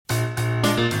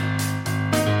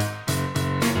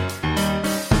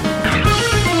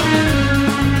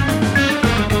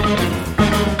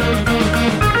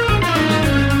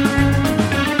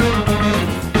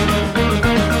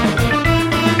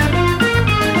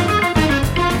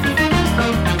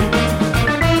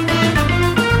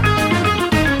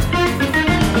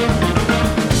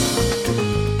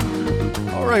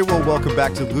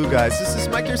Welcome back to the Glue Guys. This is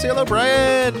Mike here. Say hello,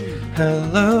 Brian.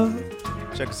 Hello.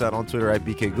 Check us out on Twitter at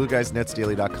BKGlueGuys,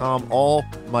 netsdaily.com,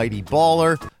 Almighty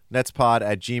Baller, netspod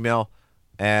at Gmail,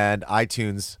 and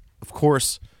iTunes. Of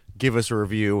course, give us a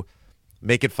review,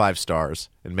 make it 5 stars,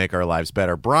 and make our lives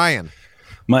better. Brian.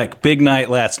 Mike, big night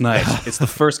last night. It's the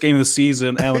first game of the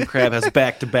season. Alan Crabb has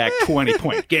back-to-back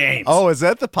 20-point games. Oh, is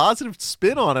that the positive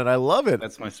spin on it? I love it.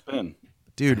 That's my spin.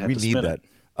 Dude, we need that.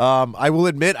 I will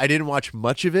admit I didn't watch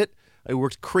much of it. I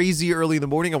worked crazy early in the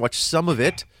morning. I watched some of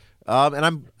it.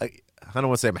 And I don't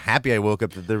want to say I'm happy I woke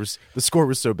up that the score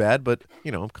was so bad, but,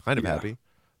 I'm kind of happy.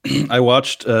 I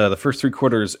watched the first 3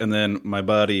 quarters, and then my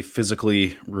body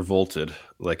physically revolted.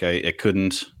 Like I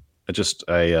couldn't do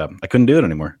it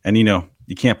anymore. And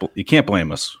you can't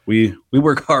blame us. We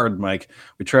work hard, Mike.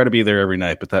 We try to be there every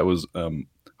night, but that was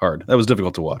hard. That was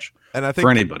difficult to watch. And I think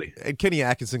for anybody. And Kenny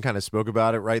Atkinson kind of spoke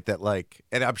about it, right? That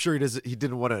and I'm sure he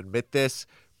didn't want to admit this,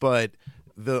 but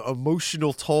the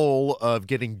emotional toll of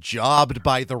getting jobbed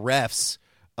by the refs.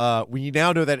 We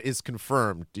now know that is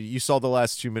confirmed. You saw the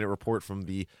last 2-minute report from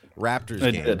the Raptors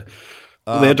game. I did.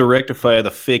 They had to rectify the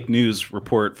fake news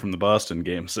report from the Boston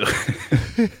game. So,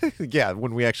 yeah,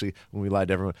 when we lied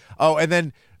to everyone. Oh, and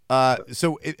then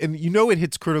it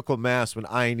hits critical mass when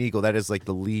Iron Eagle, that is like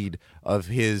the lead of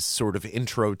his sort of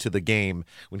intro to the game.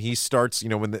 When he starts,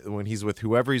 when he's with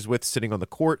whoever he's with sitting on the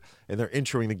court and they're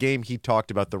introing the game, he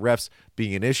talked about the refs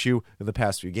being an issue in the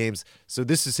past few games. So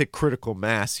this has hit critical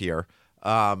mass here.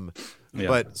 But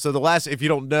so if you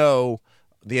don't know,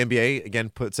 the NBA again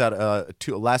puts out a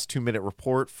last 2-minute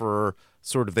report for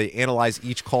they analyze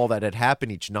each call that had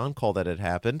happened, each non-call that had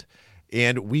happened.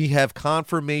 And we have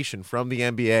confirmation from the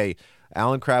NBA.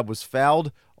 Alan Crabb was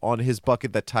fouled on his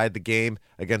bucket that tied the game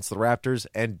against the Raptors,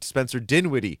 and Spencer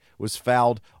Dinwiddie was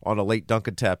fouled on a late dunk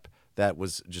attempt that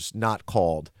was just not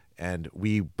called. And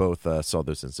we both saw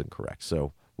those as incorrect.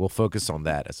 So we'll focus on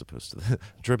that as opposed to the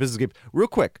trip business game. Real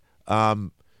quick,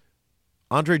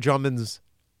 Andre Drummond's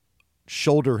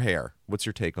shoulder hair. What's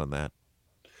your take on that?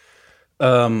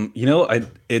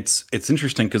 It's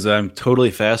interesting because I'm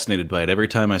totally fascinated by it. Every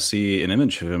time I see an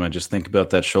image of him, I just think about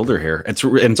that shoulder hair.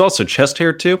 It's also chest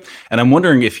hair too. And I'm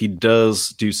wondering if he does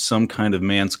do some kind of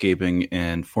manscaping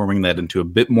and forming that into a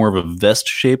bit more of a vest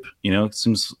shape. It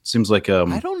seems like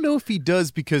I don't know if he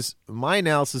does, because my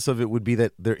analysis of it would be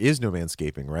that there is no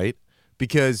manscaping, right?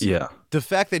 Because the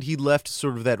fact that he left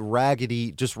sort of that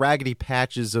raggedy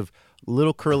patches of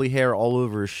little curly hair all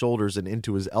over his shoulders and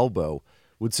into his elbow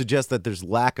would suggest that there's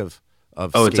lack of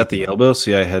it's at the elbow.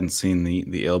 See, I hadn't seen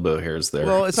the elbow hairs there.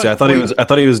 Well, I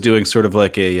thought he was doing sort of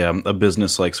like a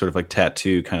business, like sort of like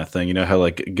tattoo kind of thing. You know how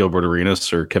like Gilbert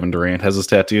Arenas or Kevin Durant has his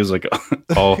tattoos like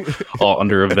all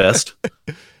under a vest.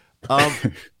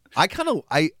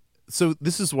 So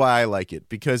this is why I like it,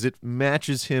 because it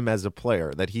matches him as a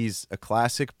player, that he's a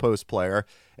classic post player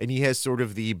and he has sort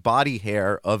of the body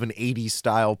hair of an 80s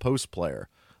style post player.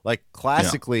 Like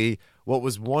classically, what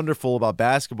was wonderful about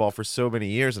basketball for so many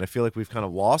years, and I feel like we've kind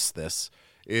of lost this,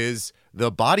 is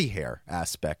the body hair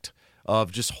aspect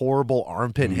of just horrible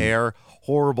armpit hair,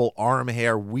 horrible arm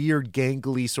hair, weird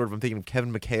gangly sort of, I'm thinking of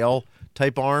Kevin McHale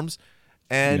type arms.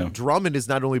 And Drummond is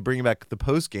not only bringing back the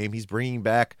post game, he's bringing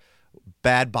back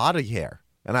bad body hair,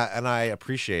 and I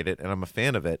appreciate it, and I'm a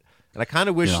fan of it. And I kind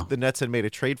of wish the Nets had made a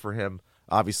trade for him,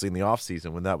 obviously in the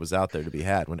offseason when that was out there to be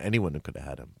had, when anyone could have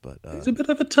had him. But it's a bit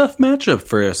of a tough matchup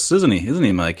for us, isn't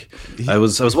he, Mike? I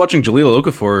was watching Jahlil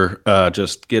Okafor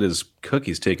just get his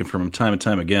cookies taken from him time and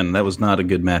time again, and that was not a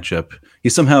good matchup.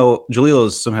 Jahlil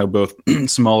is somehow both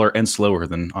smaller and slower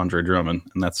than Andre Drummond,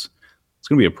 and it's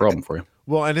going to be a problem for you.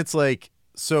 Well, and it's like,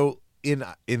 so in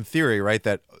theory, right,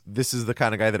 that this is the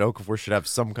kind of guy that Okafor should have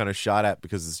some kind of shot at,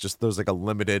 because it's just there's like a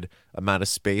limited amount of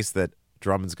space that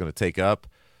Drummond's going to take up.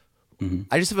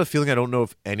 I just have a feeling I don't know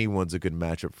if anyone's a good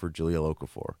matchup for Jahlil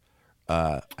Okafor.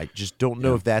 I just don't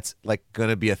know if that's like going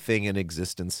to be a thing in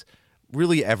existence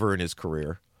really ever in his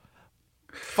career.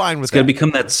 Fine with that. It's got to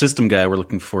become that system guy we're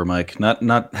looking for, Mike. Not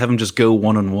have him just go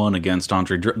 1-on-1 against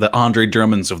the Andre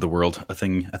Drummonds of the world. A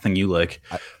thing you like.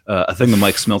 A thing the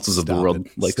Mike Smeltzes of the world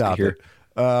likes to hear.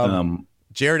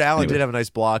 Jared Allen did have a nice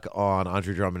block on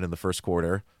Andre Drummond in the first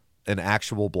quarter, an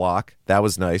actual block. That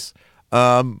was nice.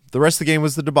 The rest of the game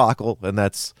was the debacle, and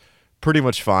that's pretty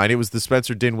much fine. It was the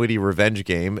Spencer Dinwiddie revenge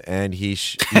game, and he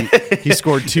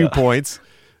scored 2 points.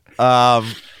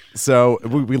 So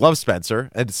we love Spencer,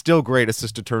 and it's still great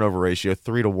assist to turnover ratio,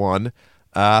 3-1.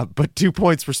 But 2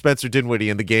 points for Spencer Dinwiddie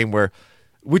in the game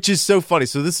which is so funny.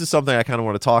 So this is something I kind of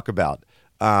want to talk about.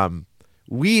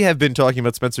 We have been talking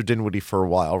about Spencer Dinwiddie for a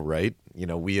while, right?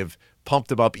 We have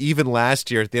pumped him up even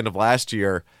last year, at the end of last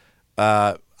year.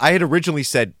 I had originally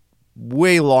said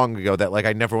way long ago that like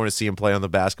I never want to see him play on the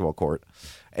basketball court.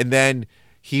 And then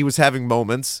he was having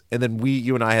moments, and then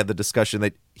you and I had the discussion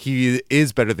that he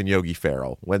is better than Yogi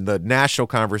Ferrell, when the national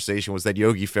conversation was that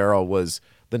Yogi Ferrell was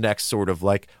the next sort of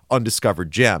like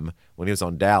undiscovered gem when he was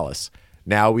on Dallas.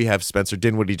 Now we have Spencer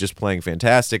Dinwiddie just playing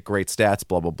fantastic, great stats,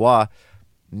 blah, blah, blah.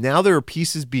 Now there are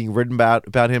pieces being written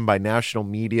about him by national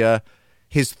media.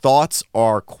 His thoughts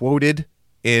are quoted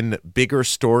in bigger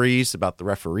stories about the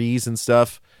referees and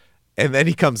stuff. And then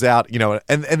he comes out,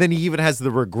 and then he even has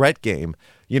the regret game.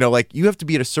 Like you have to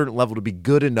be at a certain level to be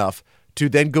good enough to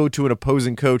then go to an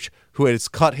opposing coach who has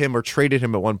cut him or traded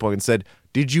him at one point and said,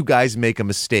 did you guys make a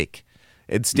mistake?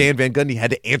 And Stan Van Gundy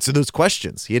had to answer those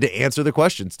questions. He had to answer the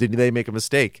questions. Did they make a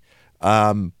mistake?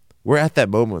 We're at that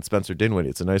moment with Spencer Dinwiddie.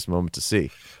 It's a nice moment to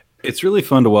see. It's really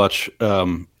fun to watch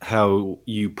how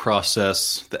you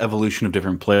process the evolution of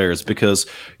different players, because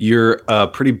you're a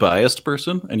pretty biased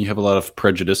person and you have a lot of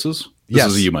prejudices. This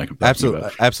is you, Mike.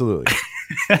 Absolutely.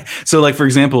 So, like, for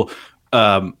example,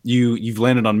 you've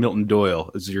landed on Milton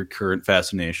Doyle as your current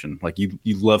fascination. Like, you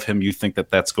love him. You think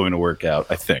that's going to work out,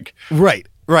 I think. Right.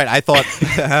 I thought,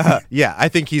 I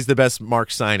think he's the best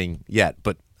Mark signing yet,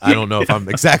 but I don't know if I'm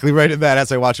exactly right in that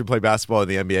as I watch him play basketball in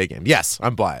the NBA game. Yes,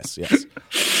 I'm biased. Yes.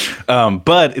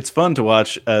 But it's fun to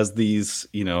watch as these,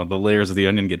 the layers of the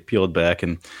onion get peeled back,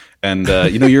 and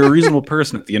you're a reasonable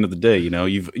person at the end of the day.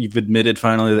 You've admitted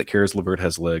finally that Karis LeVert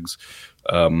has legs.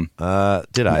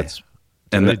 Did I?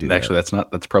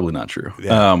 That's probably not true.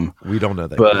 Yeah, we don't know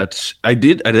that. But I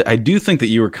do think that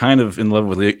you were kind of in love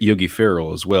with Yogi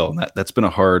Ferrell as well.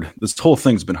 And this whole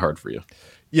thing's been hard for you.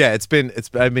 Yeah,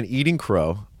 I've been eating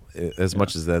crow as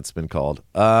much as that's been called.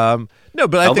 No,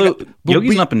 but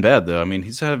Yogi's not been bad though. I mean,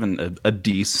 he's having a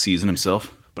decent season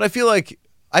himself. But I feel like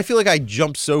I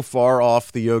jumped so far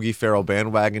off the Yogi Ferrell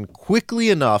bandwagon quickly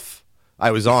enough. I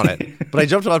was on it, but I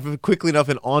jumped off it quickly enough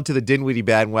and onto the Dinwiddie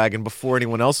bandwagon before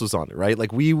anyone else was on it. Right?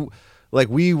 Like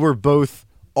we were both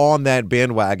on that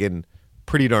bandwagon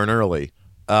pretty darn early.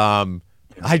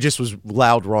 I just was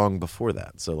loud wrong before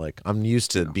that. So like I'm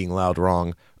used to being loud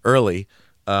wrong early.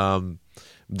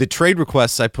 The trade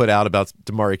requests I put out about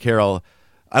DeMarre Carroll,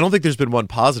 I don't think there's been one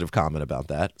positive comment about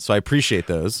that. So I appreciate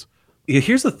those. Yeah,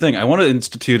 here's the thing. I want to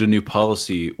institute a new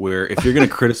policy where if you're going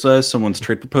to criticize someone's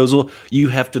trade proposal, you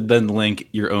have to then link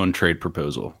your own trade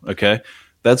proposal. Okay?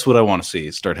 That's what I want to see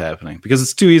start happening, because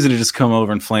it's too easy to just come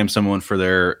over and flame someone for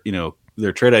their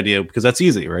trade idea, because that's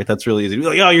easy, right? That's really easy. Be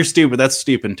like, oh, you're stupid. That's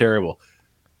stupid and terrible.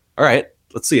 All right,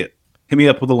 let's see it. Hit me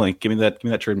up with a link. Give me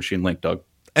that trade machine link, dog.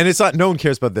 And it's not, no one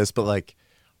cares about this, but like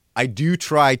I do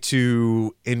try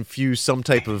to infuse some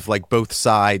type of like both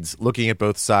sides, looking at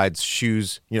both sides'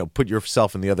 shoes, put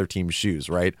yourself in the other team's shoes,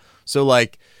 right? So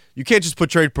like you can't just put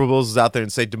trade proposals out there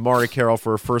and say DeMarre Carroll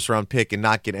for a first-round pick and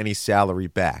not get any salary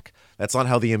back. That's not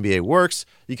how the NBA works.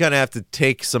 You kind of have to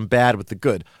take some bad with the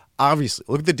good. Obviously,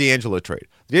 look at the D'Angelo trade.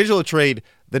 The D'Angelo trade,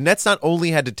 the Nets not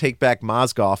only had to take back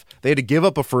Mozgov, they had to give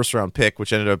up a first-round pick,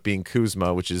 which ended up being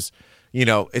Kuzma, which is,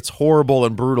 it's horrible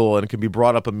and brutal and can be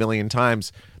brought up a million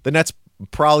times. The Nets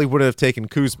probably wouldn't have taken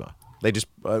Kuzma. They just,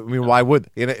 why would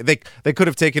they? They could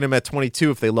have taken him at 22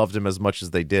 if they loved him as much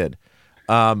as they did.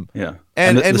 And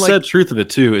the sad truth of it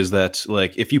too is that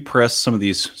like if you press some of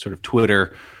these sort of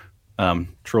Twitter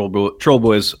troll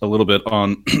boys a little bit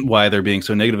on why they're being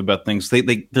so negative about things, they're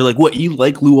like, what, you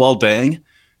like Luol Deng?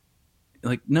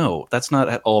 Like, no, that's not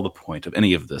at all the point of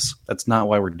any of this. That's not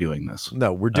why we're doing this.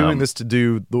 No, we're doing this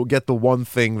to get the one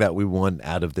thing that we want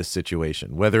out of this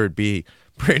situation, whether it be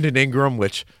Brandon Ingram,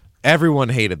 which everyone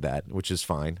hated that, which is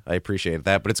fine. I appreciate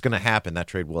that, but it's going to happen. That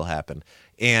trade will happen,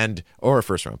 or a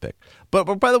first-round pick. But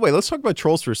by the way, let's talk about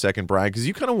trolls for a second, Brian, because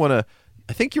you kind of want to.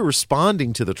 I think you're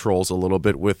responding to the trolls a little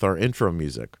bit with our intro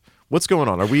music. What's going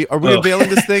on? Are we unveiling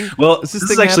this thing? Well, this is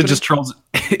actually happening? Just trolls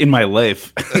in my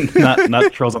life,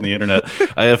 not trolls on the internet.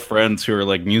 I have friends who are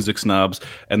like music snobs,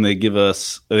 and they give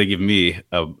me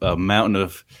a mountain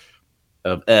of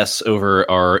S over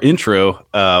our intro,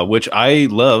 which I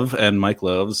love and Mike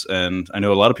loves, and I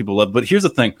know a lot of people love. But here's the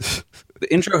thing.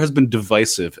 The intro has been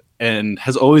divisive and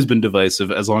has always been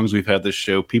divisive as long as we've had this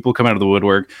show. People come out of the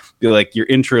woodwork, be like, your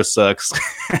intro sucks.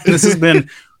 This has been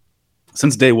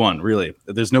since day one, really.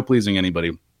 There's no pleasing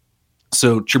anybody.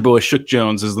 So your boy Shook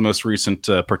Jones is the most recent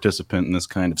participant in this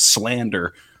kind of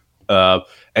slander.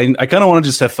 And I kind of want to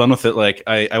just have fun with it. Like,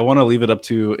 I want to leave it up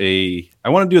to I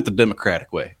want to do it the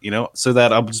democratic way, so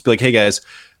that I'll just be like, hey, guys,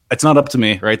 it's not up to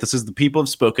me, right? This is the people have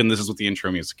spoken. This is what the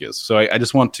intro music is. So I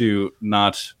just want to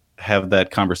not have that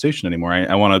conversation anymore.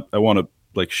 I want to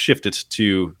like shift it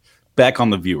to back on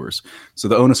the viewers. So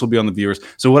the onus will be on the viewers.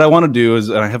 So what I want to do is,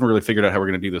 and I haven't really figured out how we're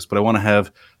going to do this, but I want to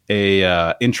have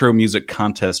a intro music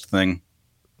contest thing.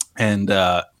 And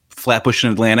Flatbush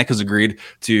and Atlantic has agreed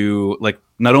to, like,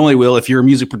 not only will, if you're a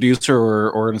music producer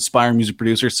or an aspiring music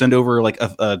producer, send over like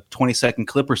a 20-second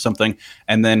clip or something,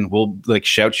 and then we'll like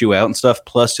shout you out and stuff.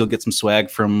 Plus, you'll get some swag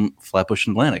from Flatbush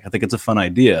and Atlantic. I think it's a fun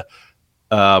idea.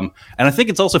 And I think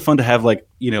it's also fun to have, like,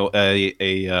 you know,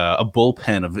 a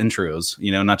bullpen of intros,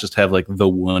 you know, not just have like the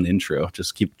one intro,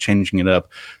 just keep changing it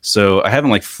up. So I haven't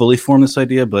like fully formed this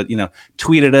idea, but, you know,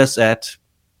 tweet at us at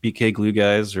BK Glue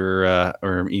Guys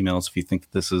or email us if you think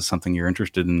this is something you're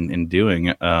interested in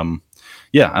doing.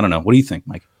 Yeah, I don't know. What do you think,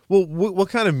 Mike? Well, what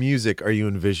kind of music are you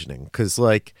envisioning? Because,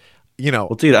 like, you know,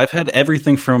 well, dude, I've had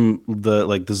everything from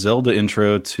the Zelda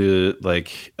intro to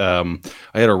like I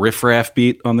had a riff raff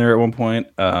beat on there at one point.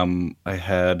 We've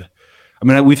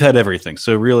had everything.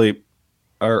 So really,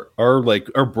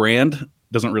 our brand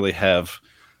doesn't really have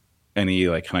any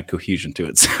like kind of cohesion to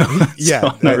it. So, yeah, so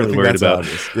I'm not really worried about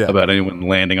anyone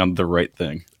landing on the right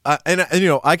thing. And you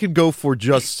know, I could go for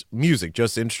just music,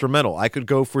 just instrumental. I could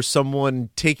go for someone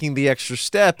taking the extra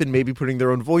step and maybe putting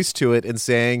their own voice to it and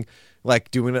saying,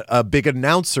 like, doing a big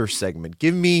announcer segment.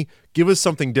 Give us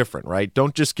something different, right?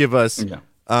 Don't just give us,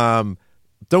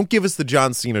 don't give us the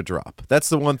John Cena drop. That's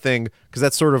the one thing, because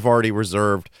that's sort of already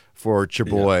reserved for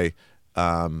Chaboy.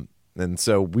 Yeah. And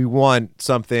so we want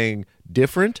something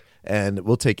different, and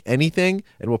we'll take anything,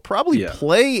 and we'll probably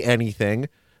play anything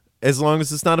as long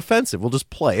as it's not offensive. We'll just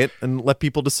play it and let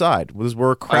people decide.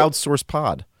 We're a crowdsourced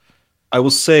pod. I will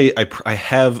say I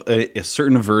have a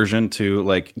certain aversion to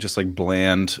like just like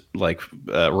bland like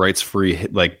rights free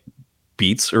like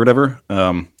beats or whatever.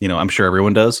 You know, I'm sure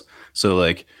everyone does. So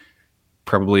like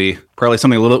probably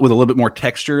something with a little bit more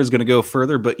texture is going to go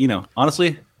further. But you know,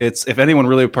 honestly, it's if anyone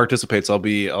really participates, I'll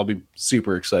be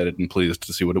super excited and pleased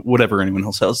to see whatever anyone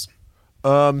else has.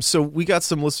 So we got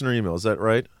some listener emails. Is that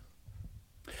right?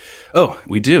 Oh,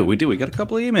 we do. We got a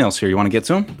couple of emails here. You want to get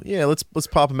to them? Yeah, let's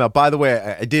pop them out. By the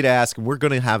way, I did ask, and we're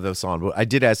going to have this on, but I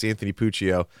did ask Anthony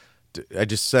Puccio. I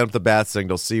just set up the bat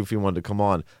signal, see if he wanted to come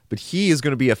on. But he is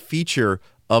going to be a feature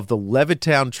of the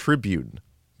Levittown Tribune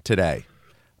today.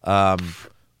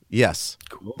 Yes,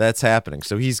 cool. That's happening.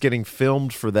 So he's getting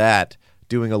filmed for that,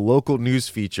 doing a local news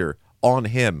feature on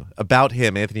him, about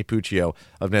him, Anthony Puccio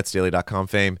of netsdaily.com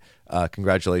fame.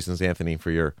 Congratulations, Anthony,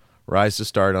 for your rise to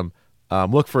stardom.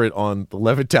 Look for it on the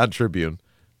Levittown Tribune.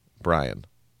 Brian,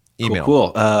 email.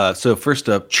 Cool. So first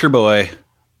up, Cheerboy,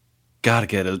 gotta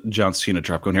get a John Cena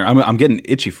drop going here. I'm getting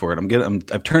itchy for it.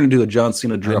 I've turned into a John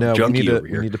Cena drop junkie over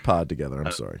here. We need to pod together.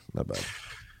 I'm sorry, not bad.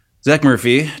 Zach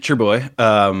Murphy, Cheerboy,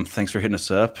 thanks for hitting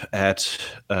us up at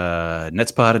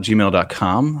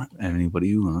netspod@gmail.com. Anybody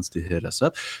who wants to hit us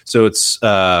up. So it's,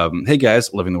 hey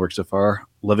guys, loving the work so far.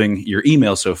 Loving your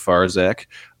email so far, Zach.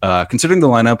 Considering the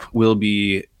lineup will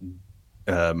be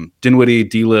Dinwiddie,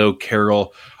 D'Lo,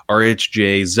 Carroll,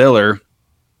 RHJ, Zeller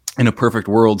in a perfect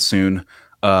world soon.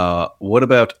 What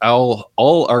about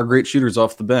all our great shooters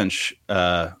off the bench?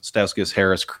 Stauskas,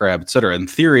 Harris, Crabbe, etc. In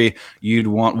theory, you'd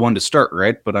want one to start,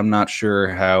 right? But I'm not sure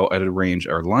how I'd arrange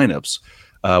our lineups.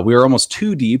 We are almost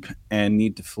too deep and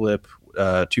need to flip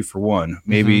 2 for 1.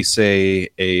 Maybe say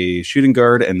a shooting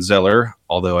guard and Zeller,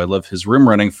 although I love his rim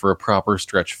running for a proper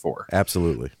stretch 4.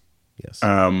 Absolutely. Yes.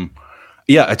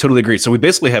 Yeah, I totally agree. So we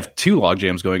basically have 2 log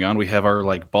jams going on. We have our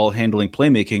like ball handling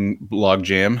playmaking log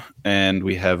jam, and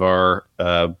we have our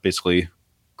basically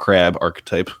Crabbe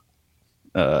archetype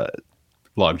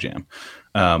log jam.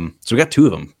 So we got 2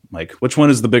 of them. Like, which one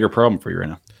is the bigger problem for you right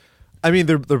now? I mean,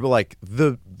 they're like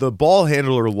the ball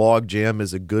handler log jam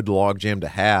is a good log jam to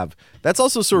have. That's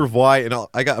also sort of why, and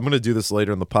I'm going to do this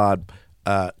later in the pod.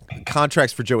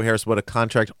 Contracts for Joe Harris, what a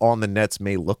contract on the Nets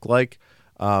may look like.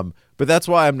 But that's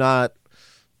why I'm not.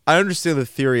 I understand the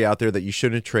theory out there that you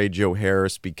shouldn't trade Joe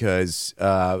Harris because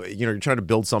you're trying to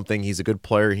build something. He's a good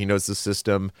player. He knows the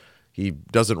system. He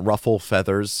doesn't ruffle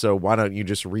feathers. So why don't you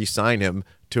just re-sign him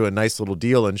to a nice little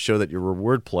deal and show that you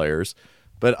reward players?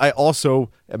 But I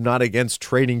also am not against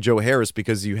trading Joe Harris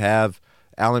because you have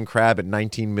Alan Crabbe at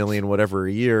 $19 million whatever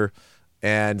a year,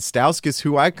 and Stauskas,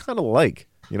 who I kind of like.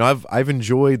 I've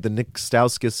enjoyed the Nick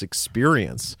Stauskas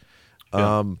experience,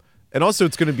 and also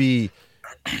it's going to be.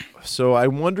 So I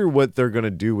wonder what they're going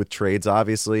to do with trades.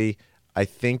 Obviously, I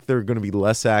think they're going to be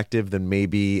less active than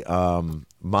maybe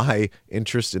my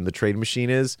interest in the trade machine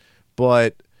is.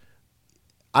 But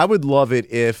I would love it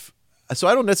if – so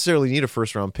I don't necessarily need a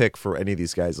first-round pick for any of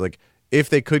these guys. Like, if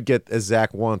they could get, as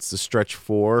Zach wants, to stretch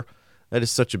 4, that is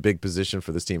such a big position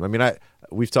for this team. I mean,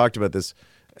 we've talked about this.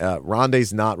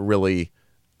 Rondé's not really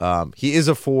He is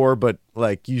a 4, but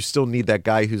like you still need that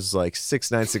guy who's like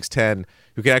 6'9", 6'10",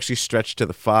 who can actually stretch to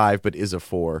the 5, but is a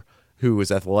 4, who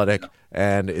is athletic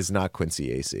and is not Quincy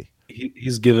Acey.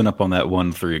 He's given up on that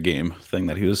 1-3 a game thing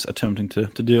that he was attempting to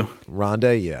do.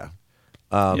 Rondé, yeah.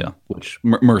 Which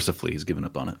mercifully he's given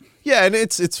up on it. Yeah, and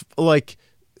it's like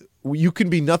you can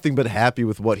be nothing but happy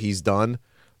with what he's done,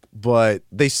 but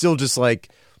they still just like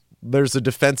there's a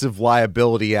defensive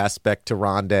liability aspect to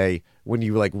Rondé when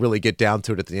you like really get down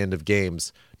to it at the end of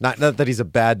games. Not that he's a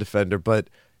bad defender, but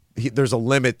there's a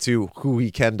limit to who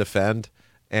he can defend,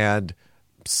 and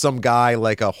some guy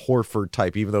like a Horford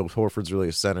type, even though Horford's really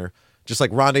a center, just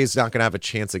like Rondé's not going to have a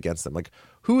chance against them. Like,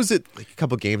 who was it like a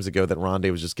couple games ago that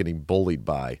Rondé was just getting bullied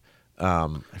by?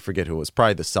 I forget who it was.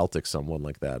 Probably the Celtics, someone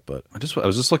like that. But I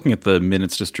was just looking at the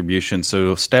minutes distribution.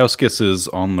 So Stauskas is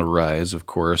on the rise, of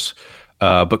course,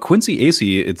 but Quincy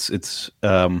Acey,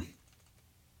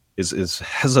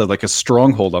 has a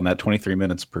stronghold on that 23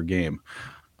 minutes per game.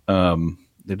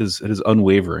 It is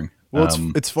unwavering. Well,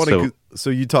 it's funny. So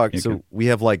you talk. So we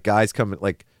have like guys coming.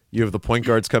 Like you have the point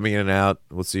guards coming in and out.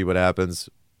 We'll see what happens.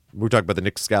 We're talking about the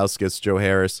Nick Stauskas, Joe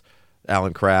Harris,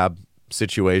 Alan Crabb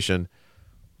situation.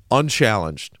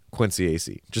 Unchallenged, Quincy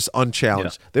Acey, just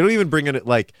unchallenged. Yeah. They don't even bring in it.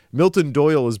 Like Milton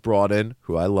Doyle is brought in,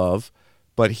 who I love,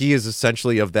 but he is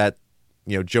essentially of that,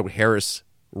 Joe Harris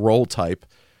role type.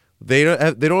 They don't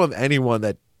have anyone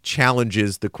that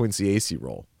challenges the Quincy Acey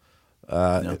role.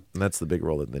 And that's the big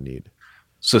role that they need.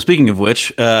 So speaking of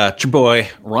which, your boy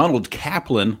Ronald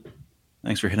Kaplan,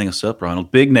 thanks for hitting us up, Ronald.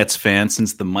 Big Nets fan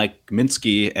since the Mike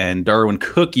Minsky and Darwin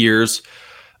Cook years.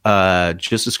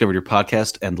 Just discovered your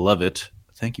podcast and love it.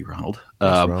 Thank you, Ronald.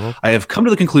 Thanks, Ronald. I have come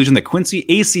to the conclusion that Quincy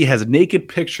Acey has naked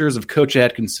pictures of Coach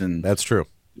Atkinson. That's true.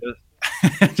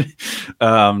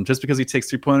 Just because he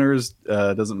takes 3-pointers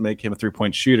doesn't make him a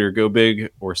 3-point shooter. Go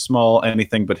big or small,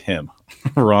 anything but him.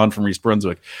 Ron from East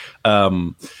Brunswick.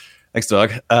 Thanks,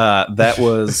 dog. That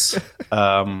was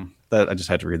that. I just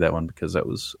had to read that one because that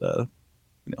was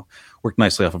worked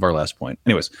nicely off of our last point.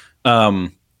 Anyways,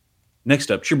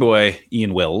 next up, it's your boy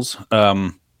Ian Wells.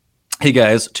 Hey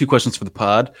guys, 2 questions for the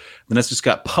pod. The Nets just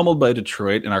got pummeled by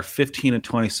Detroit and are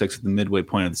 15-26 at the midway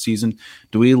point of the season.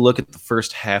 Do we look at the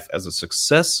first half as a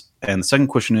success? And the second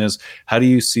question is, how do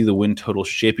you see the win total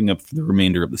shaping up for the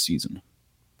remainder of the season?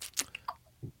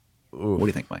 Ooh. What do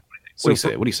you think, Mike? What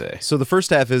do you say? So the first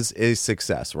half is a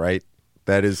success, right?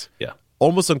 That is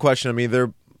almost unquestionable. I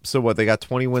mean, they got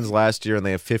 20 wins last year and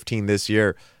they have 15 this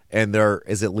year, and there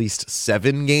is at least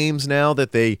 7 games now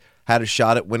that they had a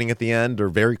shot at winning at the end or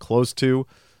very close to.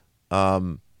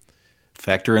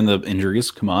 Factor in the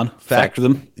injuries. Come on. Factor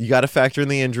them. You got to factor in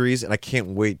the injuries, and I can't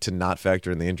wait to not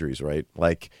factor in the injuries, right?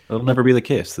 Like it'll never be the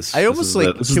case. This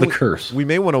is the curse. We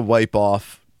may want to wipe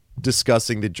off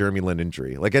discussing the Jeremy Lin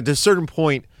injury. Like at a certain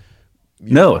point.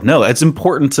 No, it's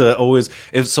important to always,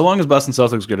 so long as Boston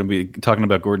Celtics are going to be talking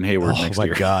about Gordon Hayward next year. Oh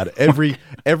my God.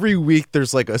 Every week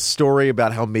there's like a story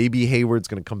about how maybe Hayward's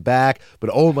going to come back, but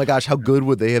oh my gosh, how good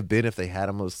would they have been if they had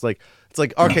him? It's like,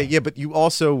 okay, yeah, but you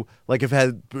also like have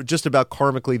had just about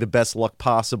karmically the best luck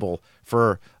possible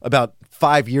for about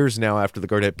 5 years now after the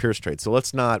Garnett Pierce trade. So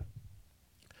let's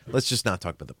just not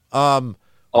talk about them.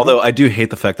 Although I do hate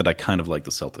the fact that I kind of like the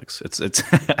Celtics.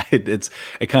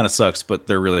 It kind of sucks, but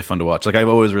they're really fun to watch. Like I've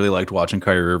always really liked watching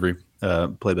Kyrie Irving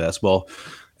play basketball,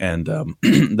 and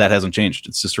that hasn't changed.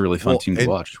 It's just a really fun team to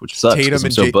watch, which sucks. Tatum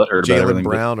and Jaylen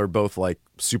Brown but are both like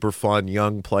super fun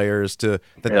young players. The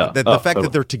fact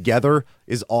that they're together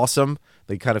is awesome.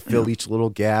 They kind of fill each little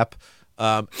gap.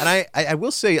 And I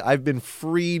will say I've been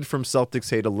freed from Celtics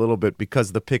hate a little bit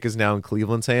because the pick is now in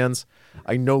Cleveland's hands.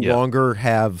 I no longer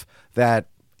have that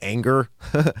anger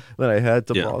that I had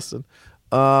to Boston.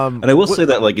 And I will say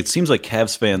that like it seems like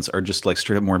Cavs fans are just like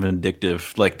straight up more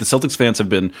vindictive. Like the Celtics fans have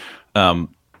been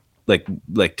like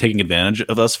taking advantage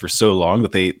of us for so long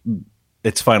that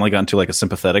it's finally gotten to like a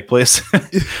sympathetic place.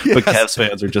 But Cavs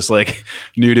fans are just like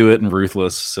new to it and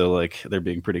ruthless. So like they're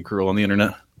being pretty cruel on the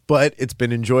internet. But it's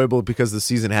been enjoyable because the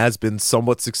season has been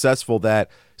somewhat successful.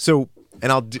 Maybe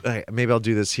I'll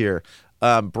do this here.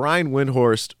 Brian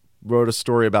Windhorst wrote a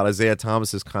story about Isaiah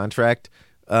Thomas's contract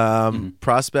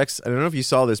prospects. I don't know if you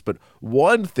saw this, but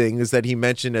one thing is that he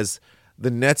mentioned as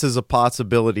the Nets as a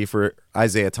possibility for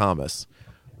Isaiah Thomas.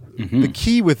 Mm-hmm. The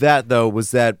key with that, though, was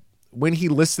that when he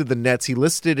listed the Nets, he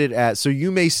listed it as, so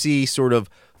you may see sort of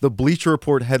the Bleacher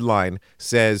Report headline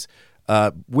says,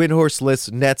 Windhorst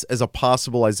lists Nets as a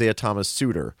possible Isaiah Thomas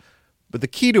suitor. But the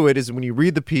key to it is when you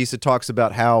read the piece, it talks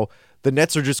about how the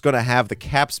Nets are just going to have the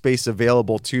cap space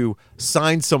available to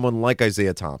sign someone like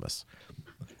Isaiah Thomas.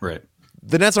 Right.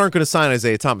 The Nets aren't going to sign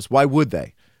Isaiah Thomas. Why would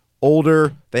they?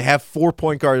 older. They have 4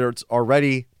 point guards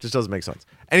already. Just doesn't make sense.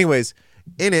 Anyways,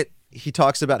 in it, he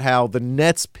talks about how the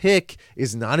Nets pick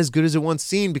is not as good as it once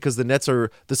seemed because the Nets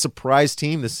are the surprise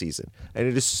team this season. And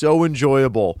it is so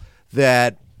enjoyable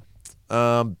that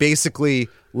basically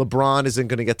LeBron isn't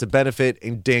going to get to benefit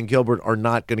and Dan Gilbert are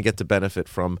not going to get to benefit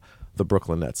from the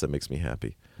Brooklyn Nets. That makes me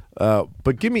happy.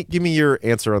 But give me your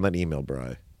answer on that email,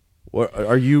 Bri.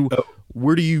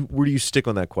 Where do you stick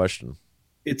on that question?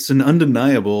 It's an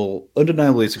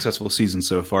undeniably successful season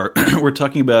so far. We're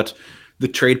talking about the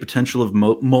trade potential of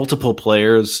multiple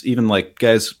players, even like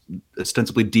guys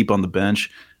ostensibly deep on the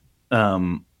bench.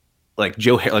 Like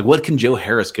what can Joe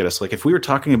Harris get us? Like if we were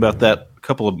talking about that a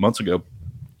couple of months ago,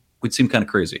 we'd seem kind of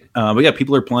crazy. But yeah,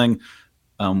 people are playing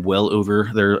well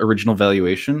over their original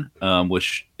valuation,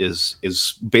 which is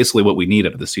basically what we need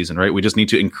out of the season, right? We just need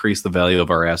to increase the value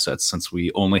of our assets since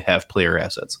we only have player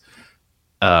assets.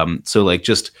 So like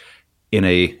just in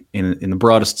the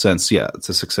broadest sense, yeah, it's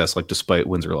a success, like despite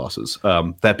wins or losses.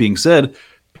 That being said,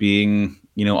 being,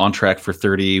 on track for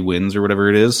 30 wins or whatever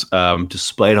it is,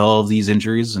 despite all of these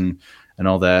injuries and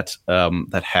all that,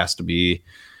 that has to be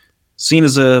seen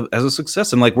as a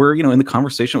success. And like we're, in the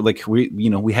conversation, like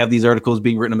we have these articles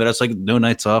being written about us, like no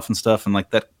nights off and stuff. And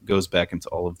like that goes back into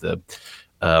all of the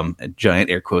giant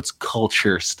air quotes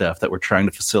culture stuff that we're trying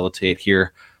to facilitate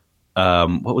here.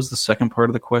 What was the second part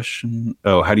of the question?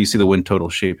 Oh, how do you see the win total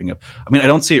shaping up? I mean, I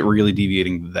don't see it really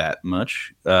deviating that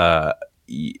much. I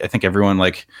think everyone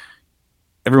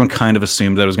kind of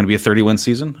assumed that it was going to be a 30-win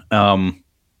season. So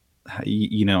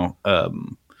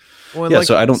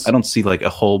I don't see like a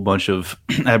whole bunch of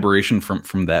aberration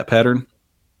from that pattern.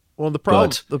 Well, the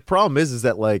problem is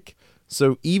that like,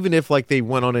 so even if like they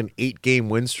went on an 8-game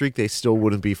win streak, they still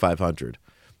wouldn't be 500.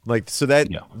 Like, so that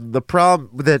the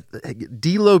problem that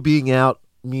D'Lo being out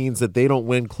means that they don't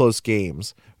win close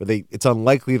games, or it's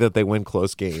unlikely that they win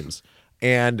close games.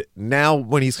 And now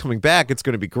when he's coming back, it's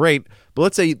going to be great. But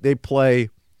let's say they play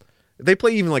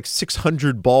even like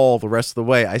 600 ball the rest of the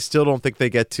way. I still don't think they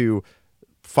get to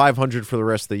 500 for the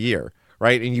rest of the year,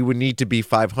 right? And you would need to be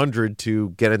 500 to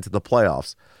get into the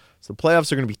playoffs. So the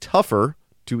playoffs are going to be tougher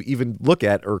to even look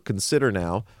at or consider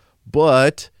now.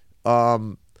 But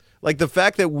like the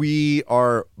fact that we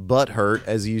are butthurt,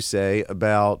 as you say,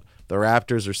 about the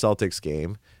Raptors or Celtics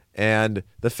game, and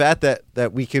the fact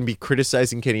that we can be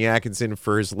criticizing Kenny Atkinson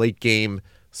for his late game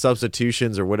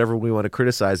substitutions or whatever we want to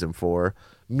criticize him for,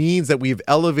 means that we've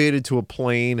elevated to a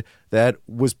plane that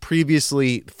was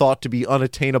previously thought to be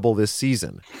unattainable this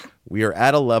season. We are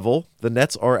at a level, the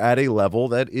Nets are at a level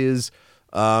that is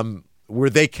where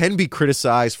they can be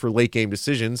criticized for late game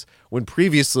decisions when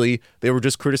previously they were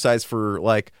just criticized for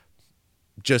like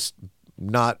just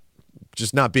not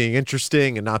being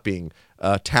interesting and not being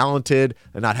talented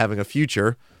and not having a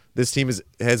future. This team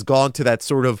has gone to that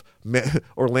sort of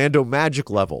Orlando Magic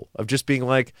level of just being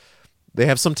like, they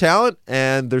have some talent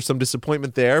and there's some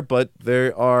disappointment there, but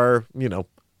they are,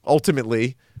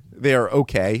 ultimately they are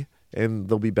okay and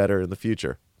they'll be better in the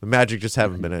future. The Magic just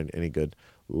haven't been any good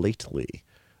lately.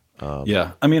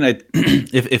 Yeah, I mean,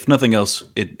 if nothing else,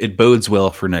 it bodes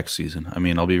well for next season. I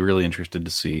mean, I'll be really interested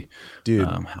to see. Dude,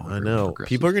 how I know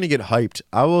people are going to get hyped.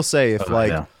 I will say,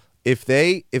 if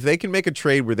they can make a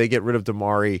trade where they get rid of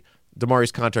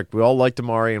Damari's contract, we all like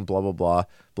Damari and blah blah blah.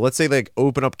 But let's say they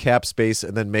open up cap space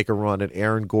and then make a run at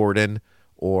Aaron Gordon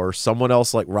or someone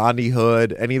else like Rodney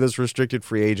Hood, any of those restricted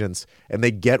free agents, and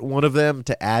they get one of them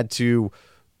to add to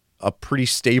a pretty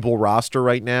stable roster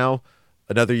right now.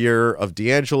 Another year of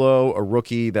D'Angelo, a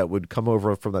rookie that would come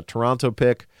over from the Toronto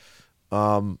pick.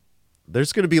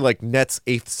 There's going to be like Nets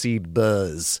 8th seed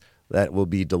buzz that will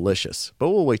be delicious. But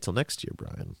we'll wait till next year,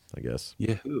 Brian, I guess.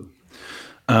 Yeah.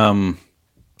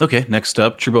 Okay, next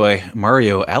up, your boy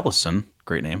Mario Allison.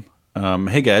 Great name.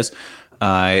 Hey, guys.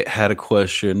 I had a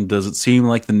question. Does it seem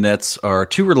like the Nets are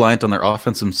too reliant on their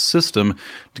offensive system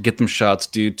to get them shots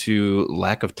due to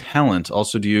lack of talent?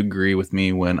 Also, do you agree with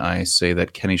me when I say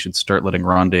that Kenny should start letting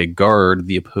Rondé guard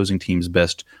the opposing team's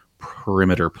best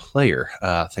perimeter player?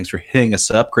 Thanks for hitting us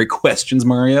up. Great questions,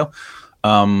 Mario.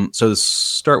 So to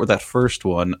start with that first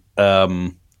one,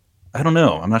 I don't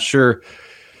know. I'm not sure.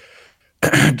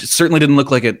 It certainly didn't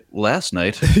look like it last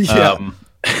night. Yeah.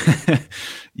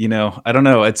 I don't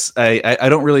know. I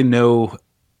don't really know.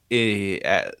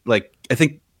 I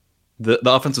think the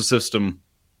offensive system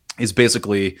is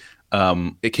basically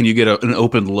can you get an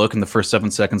open look in the first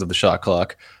 7 seconds of the shot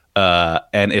clock,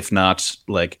 and if not,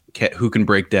 like who can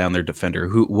break down their defender?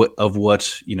 What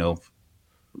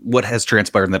has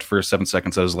transpired in that first 7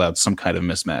 seconds that has allowed some kind of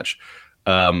mismatch.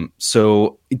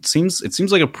 So it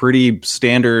seems like a pretty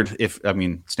standard.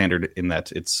 Standard in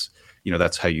that it's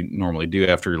that's how you normally do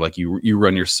after like you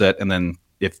run your set, and then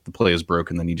if the play is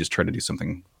broken, then you just try to do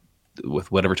something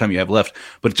with whatever time you have left.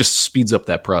 But it just speeds up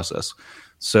that process.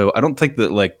 So I don't think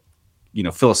that like,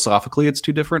 philosophically it's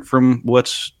too different from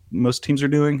what most teams are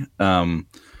doing.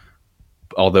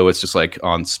 Although it's just like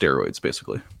on steroids,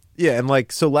 basically. Yeah, and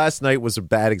like, so last night was a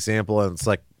bad example, and it's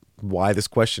like why this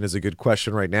question is a good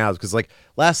question right now is because like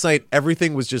last night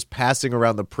everything was just passing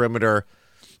around the perimeter.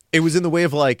 It was in the way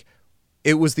of like,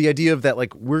 it was the idea of that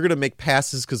like we're gonna make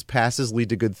passes because passes lead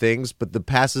to good things, but the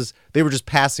passes, they were just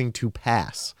passing to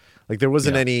pass. Like there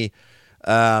wasn't any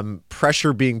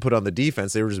pressure being put on the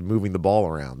defense. They were just moving the ball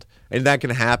around, and that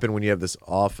can happen when you have this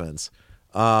offense.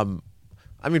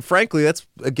 I mean, frankly,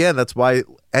 that's why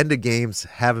end of games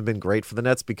haven't been great for the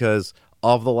Nets because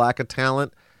of the lack of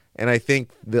talent. And I think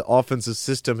the offensive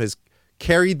system has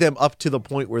carried them up to the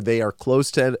point where they are close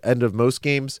to end of most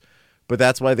games. But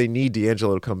that's why they need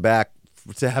D'Angelo to come back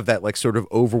to have that like sort of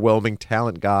overwhelming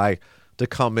talent guy to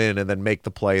come in and then make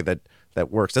the play that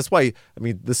works. That's why, I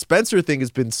mean, the Spencer thing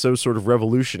has been so sort of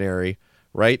revolutionary,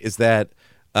 right? Is that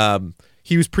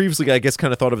he was previously, I guess,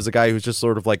 kind of thought of as a guy who's just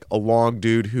sort of like a long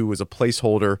dude who was a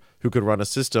placeholder who could run a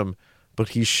system, but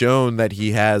he's shown that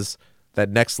he has that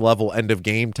next level end of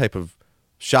game type of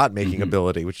shot making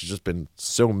ability, which has just been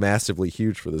so massively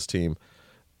huge for this team.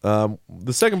 The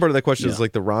second part of that question is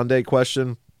like the Rondé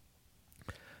question.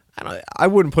 I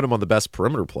wouldn't put him on the best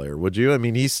perimeter player, would you? I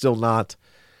mean, he's still not.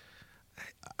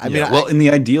 I mean, well, in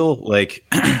the ideal, like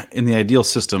in the ideal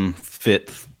system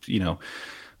fit,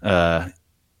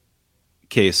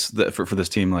 case that for this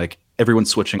team, like everyone's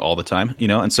switching all the time,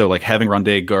 and so like having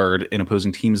Rondé guard an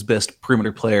opposing team's best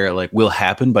perimeter player like will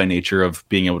happen by nature of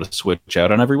being able to switch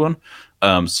out on everyone.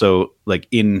 So like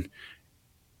in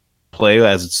play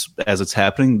as it's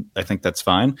happening, I think that's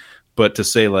fine. But to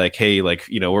say like, hey, like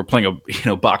we're playing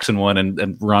a box and one and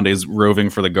Rondé's roving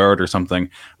for the guard or something,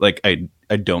 like I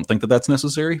don't think that that's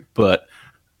necessary. But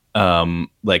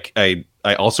like I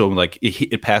also like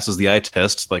it passes the eye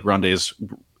test. Like Rondé's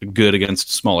good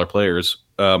against smaller players,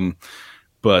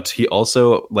 but he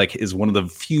also like is one of the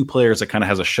few players that kind of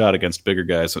has a shot against bigger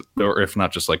guys, or if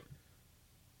not just like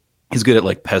he's good at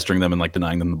like pestering them and like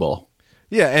denying them the ball.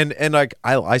 Yeah, and like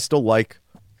I still like.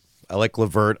 I like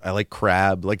Levert. I like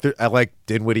Crabbe. I like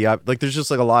Dinwiddie. Like there's just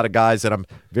like a lot of guys that I'm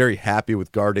very happy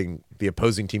with guarding the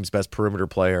opposing team's best perimeter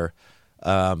player.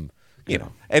 And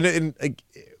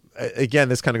again,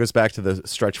 this kind of goes back to the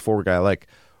stretch forward guy. Like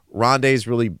Rondé's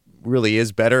really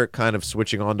is better at kind of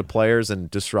switching on to players and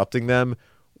disrupting them,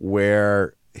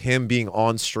 where him being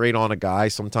straight on a guy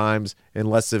sometimes,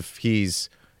 unless if he's,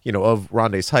 of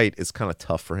Rondé's height, is kind of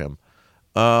tough for him.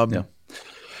 All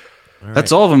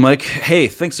That's all of them, Mike. Hey,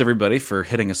 thanks everybody for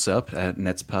hitting us up at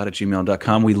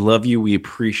netspod@gmail.com. We love you. We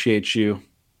appreciate you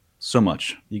so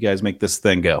much. You guys make this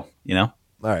thing go, All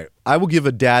right. I will give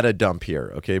a data dump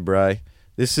here. Okay, Bri?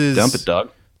 Dump it, dog.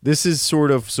 This is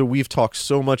sort of, so we've talked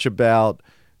so much about,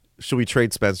 should we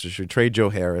trade Spencer? Should we trade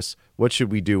Joe Harris? What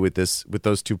should we do with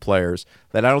those two players?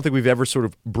 That I don't think we've ever sort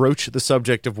of broached the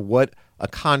subject of what a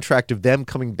contract of them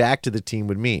coming back to the team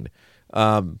would mean.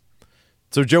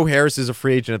 So Joe Harris is a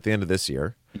free agent at the end of this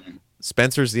year.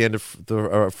 Spencer's the end of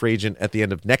the free agent at the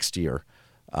end of next year.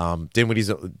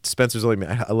 Spencer's only,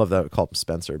 I love that I call him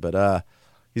Spencer, but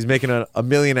he's making $1.5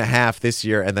 million this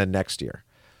year and then next year.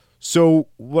 So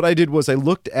what I did was I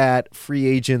looked at free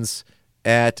agents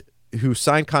who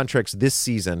signed contracts this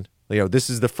season. This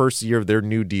is the first year of their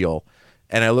new deal,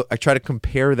 and I try to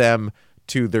compare them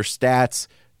to their stats,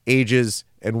 ages,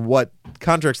 and what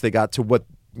contracts they got to what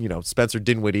Spencer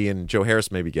Dinwiddie and Joe Harris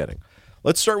may be getting.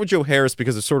 Let's start with Joe Harris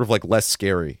because it's sort of like less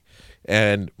scary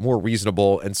and more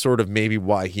reasonable and sort of maybe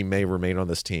why he may remain on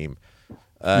this team.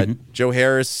 Joe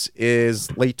Harris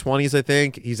is late 20s, I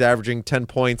think. He's averaging 10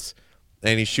 points,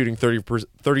 and he's shooting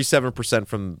 37%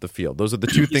 from the field. Those are the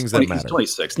two things that matter. He's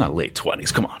 26, not late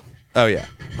 20s. Come on. Oh, yeah.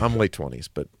 I'm late 20s,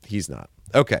 but he's not.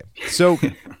 Okay, so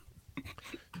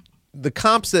the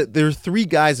comps there are three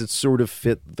guys that sort of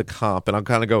fit the comp, and I'll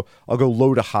go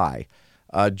low to high.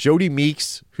 Jody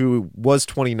Meeks, who was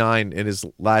 29 in his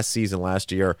last season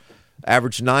last year,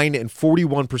 averaged 9 and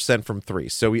 41% from three.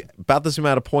 So about this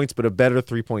amount of points, but a better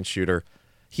 3-point shooter.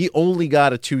 He only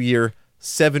got a 2-year,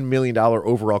 $7 million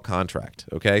overall contract.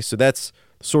 Okay, so that's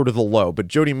sort of the low. But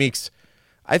Jody Meeks,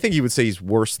 I think you would say he's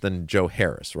worse than Joe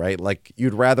Harris, right? Like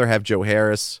you'd rather have Joe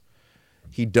Harris.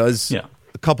 He does. Yeah.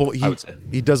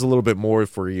 He does a little bit more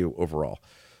for you overall.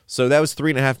 So that was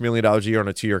 $3.5 million a year on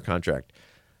a 2-year contract.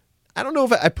 I don't know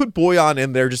if I put Bojan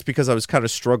in there just because I was kind of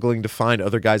struggling to find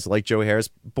other guys like Joe Harris.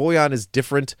 Bojan is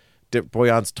different.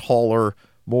 Bojan's taller,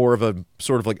 more of a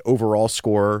sort of like overall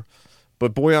scorer.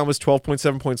 But Bojan was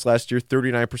 12.7 points last year,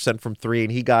 39% from three,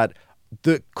 and he got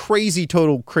the crazy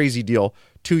deal,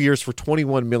 2 years for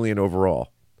 $21 million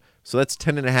overall. So that's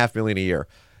 $10.5 million a year.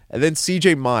 And then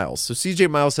C.J. Miles. So C.J.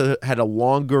 Miles had a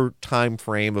longer time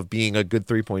frame of being a good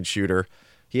three-point shooter.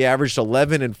 He averaged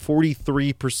 11 and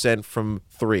 43% from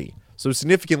three. So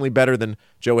significantly better than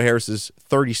Joe Harris's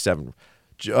 37.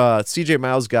 C.J.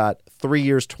 Miles got 3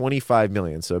 years, $25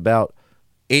 million, so about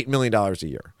 $8 million a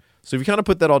year. So if you kind of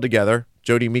put that all together,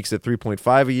 Jody Meeks at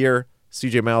 3.5 a year,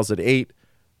 C.J. Miles at 8,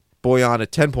 Bojan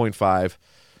at 10.5.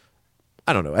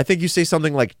 I don't know. I think you say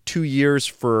something like 2 years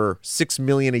for $6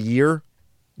 million a year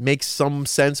makes some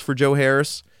sense for Joe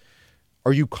Harris.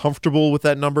 Are you comfortable with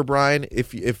that number, Brian?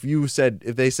 If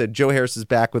they said Joe Harris is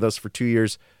back with us for 2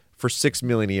 years for $6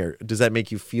 million a year, does that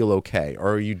make you feel okay,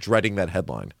 or are you dreading that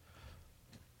headline?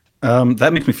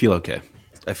 That makes me feel okay.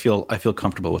 I feel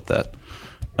comfortable with that.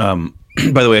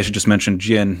 By the way, I should just mention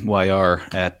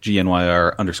GNYR at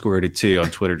GNYR_82 on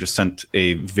Twitter just sent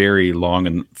a very long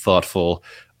and thoughtful,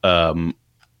 I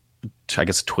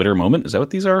guess, Twitter moment. Is that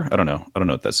what these are? I don't know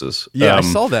what this is. Yeah, I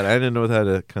saw that. I didn't know how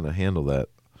to kind of handle that.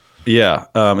 Yeah,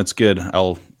 it's good.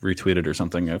 I'll retweet it or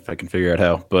something if I can figure out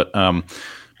how. But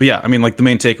yeah, I mean, like the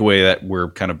main takeaway that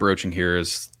we're kind of broaching here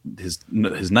is his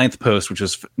ninth post, which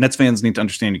is Nets fans need to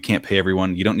understand you can't pay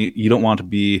everyone. You don't want to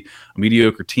be a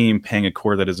mediocre team paying a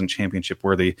core that isn't championship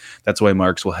worthy. That's why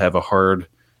Marks will have hard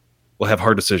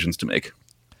decisions to make.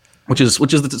 Which is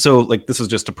so like this is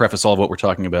just to preface all of what we're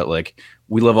talking about. Like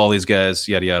we love all these guys,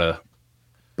 yada yada,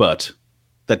 but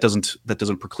that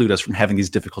doesn't preclude us from having these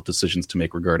difficult decisions to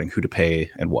make regarding who to pay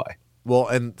and why. Well,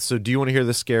 and so do you want to hear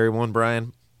the scary one,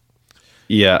 Brian?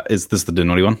 Yeah, is this the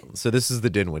Dinwiddie one? So this is the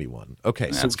Dinwiddie one.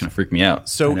 Okay, so it's gonna freak me out.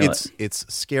 So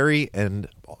it's scary and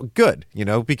good,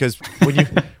 because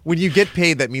when you get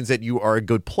paid, that means that you are a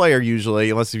good player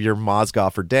usually, unless if you're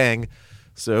Mozgov or Deng.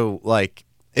 So like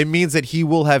it means that he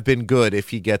will have been good if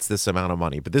he gets this amount of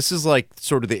money. But this is like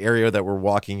sort of the area that we're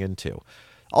walking into.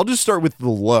 I'll just start with the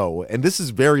low, and this is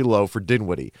very low for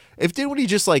Dinwiddie. If Dinwiddie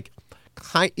just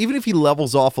even if he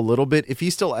levels off a little bit, if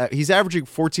he's averaging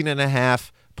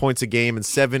 14.5 points a game and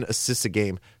 7 assists a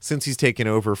game since he's taken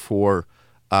over for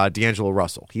D'Angelo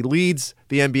Russell. He leads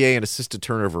the NBA in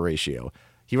assist-to-turnover ratio.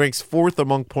 He ranks 4th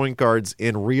among point guards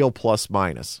in real plus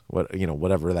minus,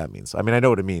 whatever that means. I mean, I know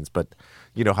what it means, but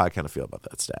you know how I kind of feel about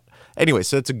that stat. Anyway,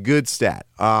 so it's a good stat.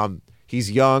 He's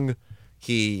young.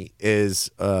 He is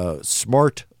a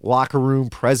smart locker room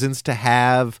presence to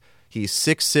have. He's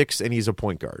 6'6", and he's a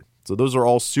point guard. So those are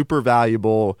all super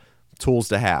valuable tools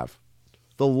to have.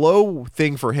 The low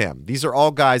thing for him, these are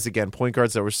all guys, again, point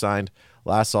guards that were signed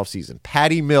last offseason.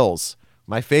 Patty Mills,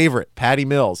 my favorite, Patty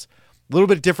Mills. A little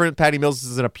bit different. Patty Mills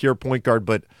isn't a pure point guard,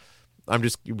 but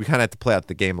we kind of have to play out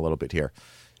the game a little bit here.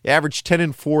 He averaged 10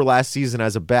 and 4 last season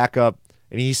as a backup,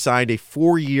 and he signed a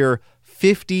 4-year,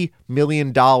 $50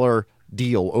 million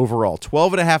deal overall.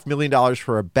 $12.5 million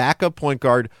for a backup point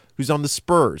guard who's on the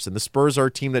Spurs, and the Spurs are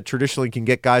a team that traditionally can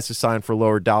get guys to sign for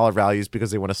lower dollar values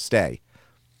because they want to stay.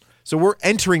 So we're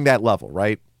entering that level,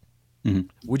 right? Mm-hmm.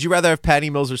 Would you rather have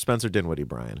Patty Mills or Spencer Dinwiddie,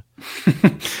 Brian?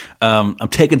 I'm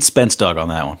taking Spence dog on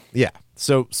that one. Yeah.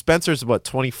 So Spencer's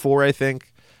 24, I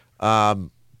think.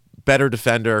 Better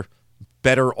defender,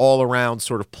 better all-around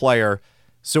sort of player.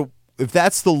 So if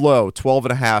that's the low,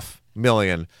 $12.5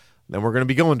 million, then we're going to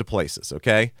be going to places,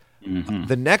 okay? Mm-hmm.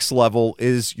 The next level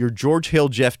is your George Hill,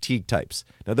 Jeff Teague types.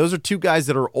 Now, those are two guys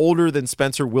that are older than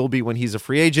Spencer will be when he's a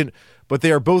free agent, but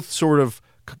they are both sort of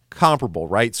comparable,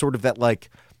 right? Sort of that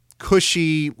like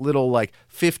cushy little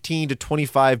 15 to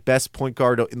 25 best point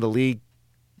guard in the league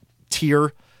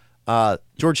tier.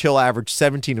 George Hill averaged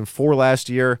 17 and 4 last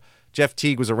year. Jeff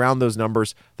Teague was around those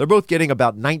numbers. They're both getting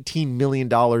about $19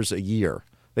 million a year.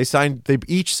 They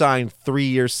each signed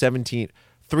 3-year,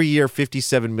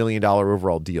 $57 million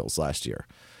overall deals last year.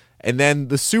 And then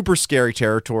the super scary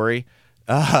territory,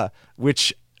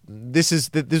 which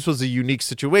this was a unique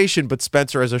situation, but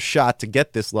Spencer has a shot to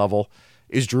get this level,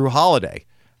 is Drew Holiday.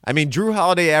 I mean, Drew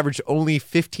Holiday averaged only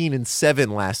 15 and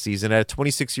 7 last season at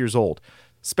 26 years old.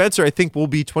 Spencer, I think, will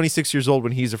be 26 years old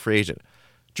when he's a free agent.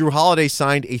 Drew Holiday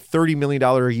signed a $30 million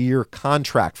a year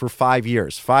contract for 5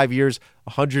 years. 5 years,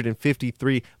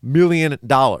 $153 million.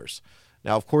 Now,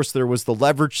 of course, there was the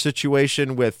leverage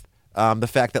situation with the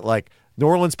fact that New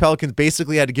Orleans Pelicans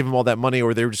basically had to give him all that money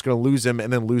or they were just going to lose him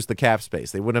and then lose the cap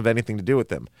space. They wouldn't have anything to do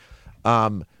with him.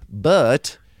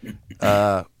 But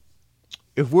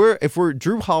if we're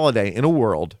Drew Holiday in a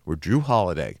world where Drew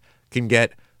Holiday can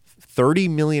get $30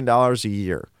 million a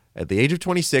year at the age of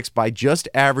 26 by just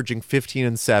averaging 15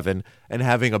 and 7 and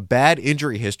having a bad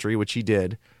injury history, which he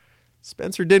did,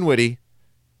 Spencer Dinwiddie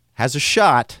has a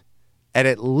shot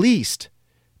at least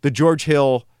the George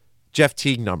Hill, Jeff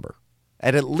Teague number,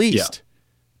 at least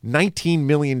 $19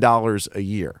 million a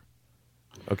year.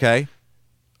 Okay?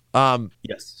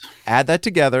 Yes. Add that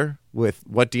together with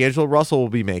what D'Angelo Russell will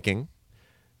be making,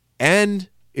 and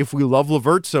if we love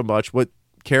LeVert so much, what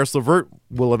Karis LeVert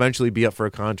will eventually be up for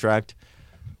a contract,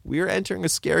 we are entering a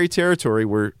scary territory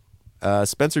where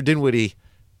Spencer Dinwiddie,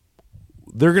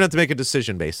 they're going to have to make a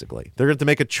decision, basically. They're going to have to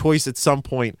make a choice at some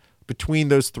point between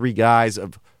those three guys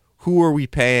of who are we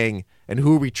paying and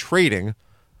who are we trading,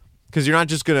 because you're not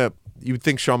just going to – you would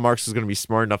think Sean Marks is going to be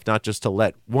smart enough not just to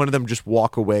let one of them just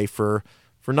walk away for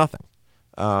nothing.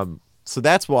 So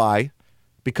that's why,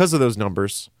 because of those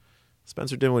numbers,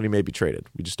 Spencer Dinwiddie may be traded.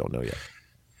 We just don't know yet.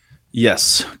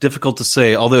 Yes, difficult to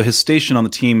say, although his station on the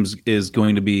teams is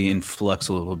going to be in flux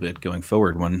a little bit going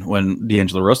forward when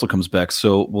D'Angelo Russell comes back.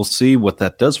 So we'll see what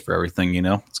that does for everything,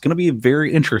 It's going to be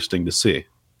very interesting to see.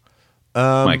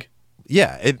 Mike?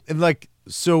 Yeah,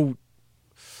 so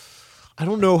I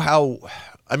don't know how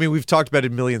 – I mean, we've talked about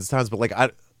it millions of times,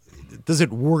 but, does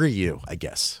it worry you, I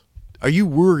guess? Are you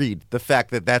worried the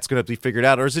fact that that's going to have to be figured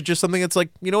out, or is it just something that's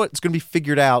like, you know what, it's going to be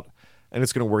figured out and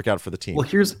it's going to work out for the team? Well,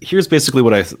 here's basically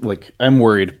what I like. I'm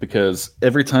worried because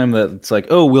every time that it's like,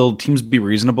 oh, will teams be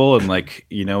reasonable and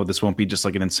this won't be just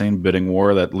like an insane bidding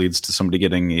war that leads to somebody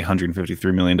getting a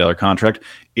 $153 million contract.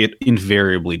 It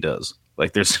invariably does.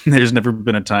 Like there's never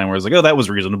been a time where it's like, oh, that was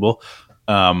reasonable.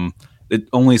 It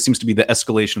only seems to be the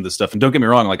escalation of this stuff. And don't get me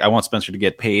wrong, like I want Spencer to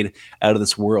get paid out of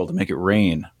this world and make it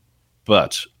rain,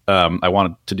 but I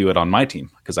wanted to do it on my team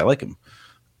because I like him,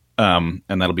 and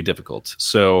that'll be difficult.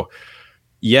 So.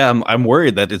 Yeah, I'm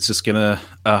worried that it's just gonna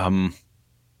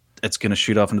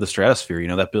shoot off into the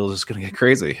stratosphere. That bill is just gonna get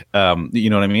crazy. You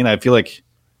know what I mean? I feel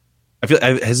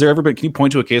has there ever been? Can you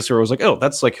point to a case where I was like, oh,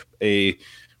 that's like a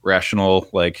rational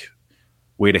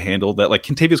way to handle that? Like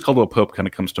Kentavious Caldwell-Pope kind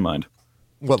of comes to mind.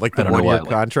 What, like the 1 year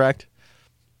contract?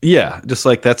 Yeah, just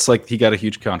like that's like he got a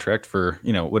huge contract for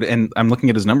and I'm looking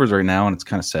at his numbers right now, and it's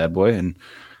kind of sad, boy, and.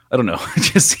 I don't know. It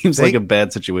just seems like a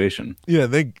bad situation. Yeah,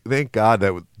 thank God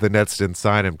that the Nets didn't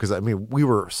sign him, because I mean we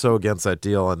were so against that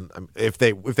deal, and if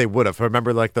they would have, I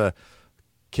remember like the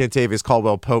Kentavious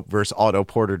Caldwell-Pope versus Otto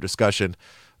Porter discussion.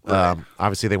 Right.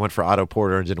 Obviously they went for Otto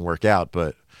Porter and didn't work out,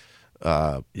 but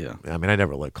yeah, I mean I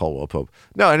never liked Caldwell-Pope.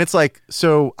 No, and it's like,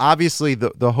 so obviously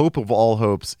the hope of all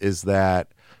hopes is that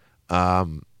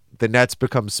the Nets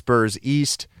become Spurs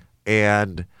East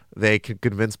and they can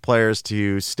convince players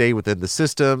to stay within the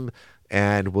system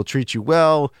and will treat you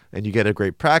well, and you get a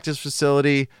great practice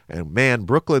facility. And man,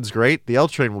 Brooklyn's great. The L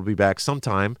train will be back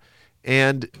sometime.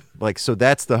 And so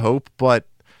that's the hope. But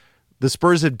the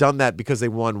Spurs have done that because they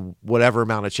won whatever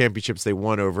amount of championships they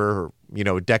won over,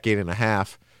 a decade and a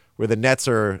half, where the Nets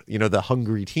are, the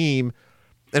hungry team.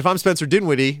 And if I'm Spencer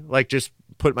Dinwiddie, just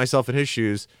put myself in his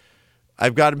shoes,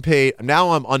 I've gotten paid.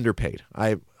 Now I'm underpaid.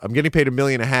 I'm getting paid $1.5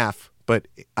 million. But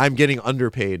I'm getting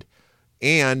underpaid.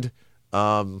 And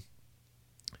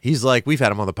he's like, we've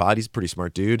had him on the pod. He's a pretty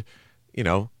smart dude.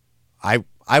 I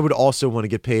would also want to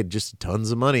get paid just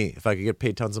tons of money. If I could get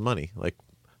paid tons of money,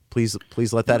 please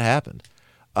let that happen.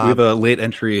 We have a late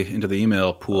entry into the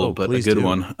email pool, but a good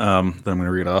one that I'm going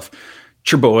to read off.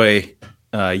 It's your boy,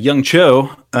 Young Cho.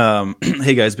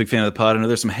 Hey guys, big fan of the pod. I know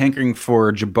there's some hankering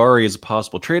for Jabari as a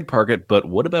possible trade target, but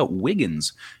what about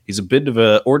Wiggins? He's a bit of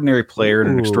an ordinary player in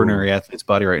an extraordinary athlete's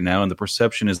body right now, and the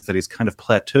perception is that he's kind of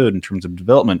plateaued in terms of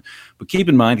development. But keep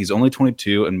in mind, he's only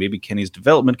 22, and maybe Kenny's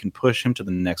development can push him to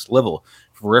the next level.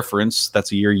 For reference,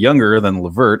 that's a year younger than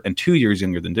LeVert and 2 years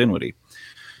younger than Dinwiddie.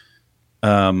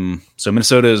 So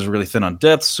Minnesota is really thin on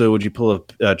depth, so would you pull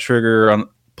the trigger on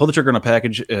a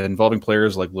package involving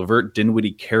players like LeVert,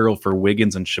 Dinwiddie, Carroll for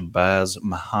Wiggins, and Shabazz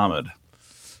Muhammad?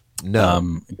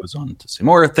 No. It goes on to say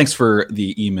more. Thanks for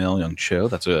the email, Young Cho.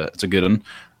 That's a good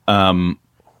one.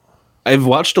 I've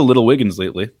watched a little Wiggins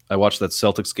lately. I watched that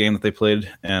Celtics game that they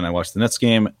played, and I watched the Nets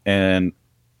game, and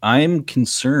I'm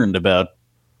concerned about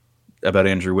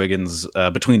Andrew Wiggins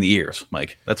between the ears,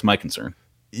 Mike. That's my concern.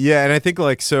 Yeah, and I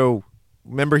think so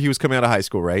remember he was coming out of high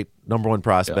school, right? Number one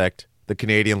prospect, the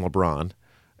Canadian LeBron.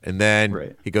 And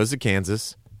then he goes to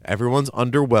Kansas. Everyone's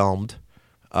underwhelmed.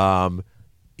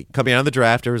 Coming out of the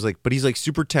draft, I was like, but he's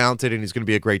super talented and he's going to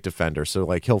be a great defender. So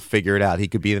he'll figure it out. He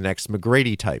could be the next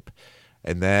McGrady type.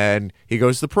 And then he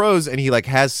goes to the pros and he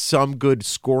has some good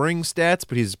scoring stats,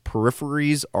 but his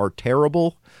peripheries are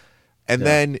terrible. And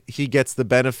then he gets the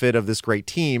benefit of this great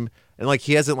team. And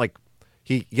he hasn't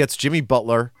he gets Jimmy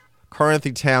Butler, Karl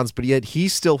Anthony Towns, but yet he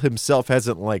still himself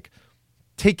hasn't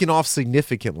taken off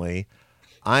significantly.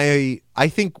 I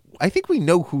think think we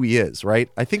know who he is, right?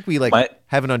 I think we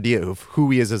have an idea of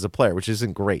who he is as a player, which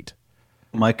isn't great.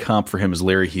 My comp for him is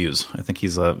Larry Hughes. I think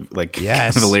he's kind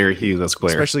yes. of a Larry Hughes-esque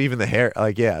player. Especially even the hair.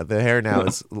 The hair now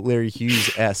is Larry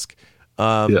Hughes-esque.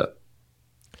 Yeah,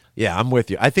 I'm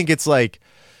with you. I think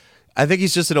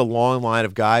he's just in a long line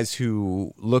of guys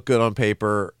who look good on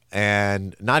paper,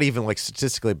 and not even like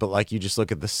statistically, but like you just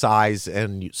look at the size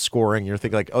and scoring, you're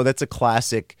thinking like, oh, that's a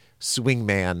classic swing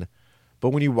man. But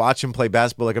when you watch him play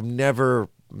basketball, like I've never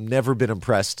been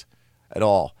impressed at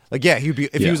all. Like, yeah,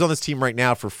 if he was on this team right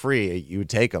now for free, you would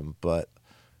take him, but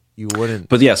you wouldn't.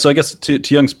 But yeah, so I guess to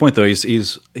Young's point though, he's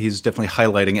definitely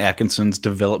highlighting Atkinson's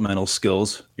developmental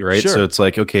skills. You're right. Sure. So it's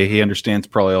like, okay, he understands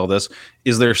probably all this.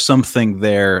 Is there something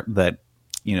there that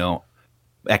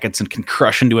Atkinson can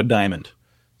crush into a diamond?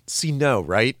 See, no,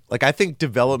 right? Like I think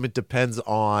development depends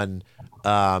on,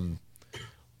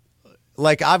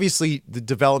 like obviously the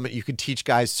development, you can teach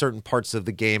guys certain parts of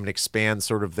the game and expand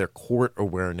sort of their court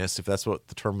awareness, if that's what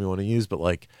the term we want to use. But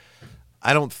like,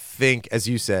 I don't think, as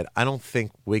you said, I don't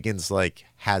think Wiggins like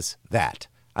has that.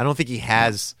 I don't think he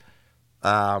has.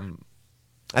 I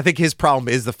think his problem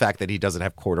is the fact that he doesn't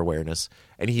have court awareness,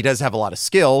 and he does have a lot of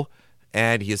skill,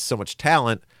 and he has so much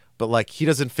talent, but like he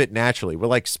doesn't fit naturally. Where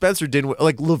like Spencer Dinwiddie,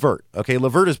 like LeVert. Okay,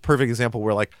 LeVert is a perfect example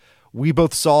where like we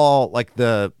both saw like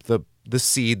the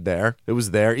seed there. It was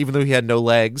there, even though he had no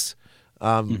legs.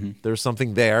 There was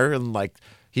something there, and like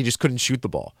he just couldn't shoot the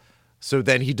ball. So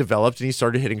then he developed and he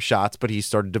started hitting shots, but he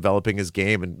started developing his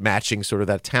game and matching sort of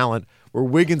that talent. Where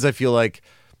Wiggins, I feel like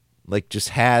just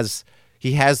has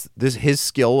his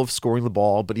skill of scoring the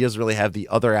ball, but he doesn't really have the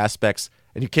other aspects,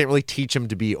 and you can't really teach him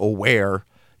to be aware.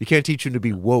 You can't teach him to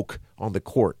be woke on the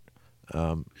court.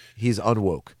 He's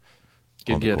unwoke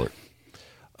on the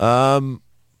court.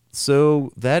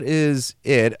 So that is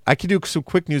it. I can do some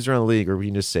quick news around the league, or we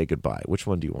can just say goodbye. Which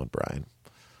one do you want, Brian?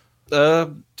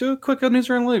 Do a quick news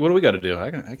around the league. What do we got to do? I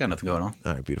got nothing going on.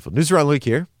 All right, beautiful. News around the league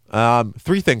here.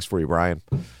 3 things for you, Brian.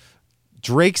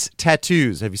 Drake's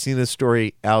tattoos. Have you seen this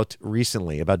story out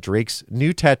recently about Drake's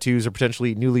new tattoos or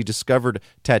potentially newly discovered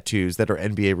tattoos that are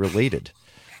NBA related?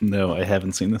 No, I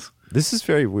haven't seen this. This is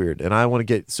very weird, and I want to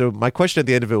get. So my question at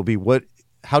the end of it will be,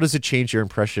 how does it change your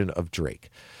impression of Drake?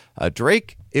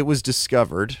 Drake, it was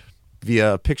discovered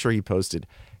via a picture he posted,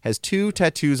 has 2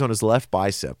 tattoos on his left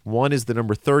bicep. One is the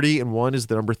number 30 and one is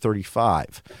the number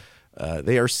 35.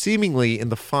 They are seemingly in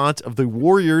the font of the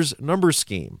Warriors number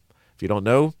scheme. If you don't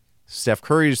know, Steph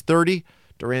Curry is 30,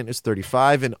 Durant is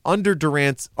 35, and under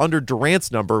Durant's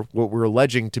number, what we're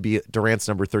alleging to be Durant's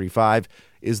number 35,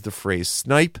 is the phrase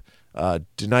snipe.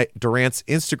 Durant's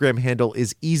Instagram handle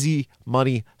is Easy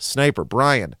Money Sniper.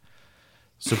 Brian,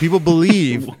 so people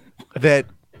believe that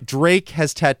Drake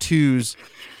has tattoos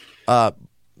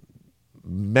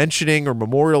mentioning or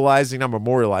memorializing, not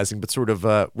memorializing, but sort of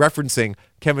referencing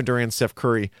Kevin Durant and Steph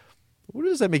Curry. What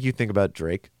does that make you think about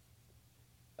Drake?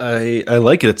 I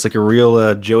like it. It's like a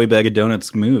real Joey Bag of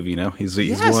Donuts move, He's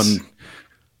yes. one.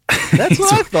 That's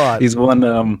what I thought. He's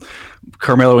one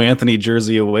Carmelo Anthony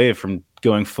jersey away from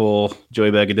going full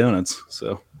Joey Bag of Donuts.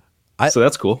 So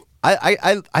that's cool.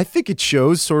 I think it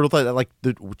shows sort of like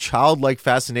the childlike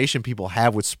fascination people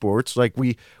have with sports. Like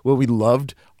we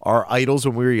loved our idols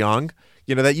when we were young.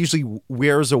 That usually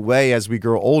wears away as we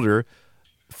grow older.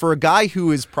 For a guy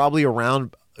who is probably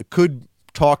around, could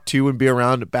talk to and be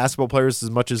around basketball players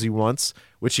as much as he wants,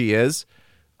 which he is,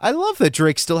 I love that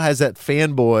Drake still has that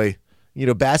fanboy,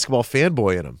 basketball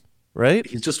fanboy in him, right?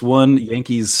 He's just one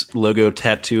Yankees logo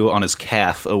tattoo on his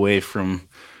calf away from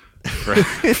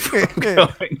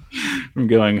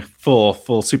going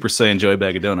full Super Saiyan Joey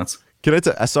Bag of Donuts. Can I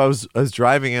tell? So I was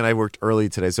driving and I worked early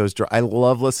today. So I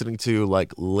love listening to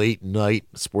like late night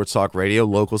sports talk radio,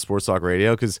 local sports talk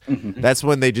radio, because that's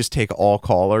when they just take all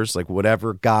callers, like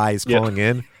whatever guy is calling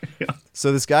in. Yeah.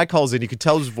 So this guy calls in. You could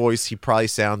tell his voice. He probably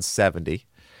sounds 70.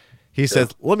 He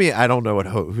says, I don't know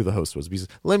who the host was, but he says,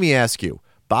 let me ask you,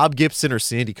 Bob Gibson or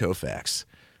Sandy Koufax?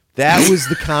 That was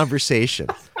the conversation.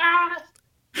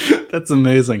 That's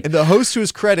amazing. And the host, to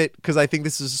his credit, because I think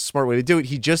this is a smart way to do it,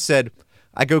 he just said,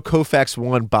 I go Koufax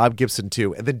 1, Bob Gibson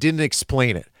 2, and then didn't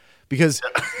explain it. Because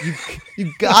you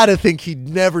got to think he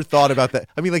never thought about that.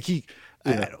 I mean, like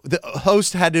the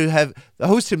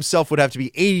host himself would have to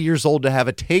be 80 years old to have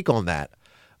a take on that.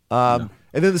 And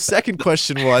then the second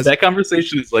question was, that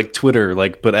conversation is like Twitter,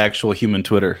 but actual human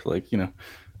Twitter,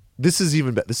 This is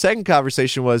even better. The second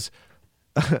conversation was,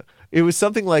 it was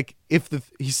something like if the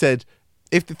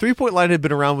 3-point line had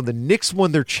been around when the Knicks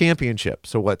won their championship,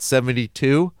 so what,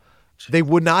 72? They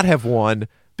would not have won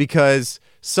because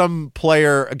some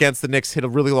player against the Knicks hit a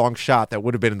really long shot that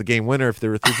would have been the game winner if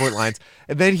there were 3-point lines.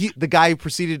 And then the guy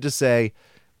proceeded to say,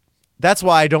 that's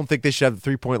why I don't think they should have the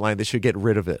 3-point line. They should get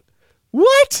rid of it.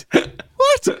 What?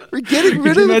 What? We're getting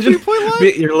rid of the 3-point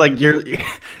line? You're like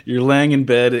you're laying in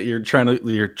bed. You're trying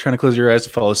to close your eyes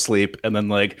to fall asleep, and then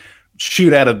like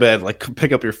shoot out of bed, like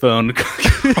pick up your phone,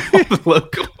 call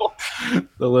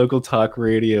the local talk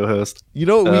radio host. You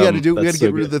know what we got to do? We got to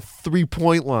get rid good. of the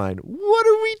 3-point line. What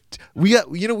are we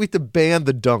got? You know, we have to ban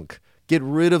the dunk. Get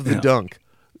rid of the dunk.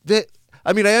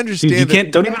 I mean, I understand. Dude, you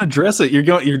can't. Don't even address it.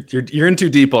 You're in too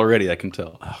deep already. I can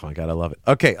tell. Oh my god, I love it.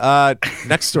 Okay,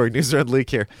 next story. News Red League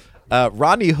here.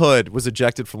 Rodney Hood was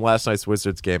ejected from last night's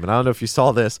Wizards game, and I don't know if you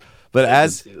saw this, but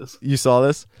you saw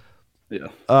this,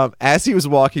 yeah. As he was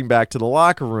walking back to the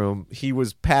locker room, he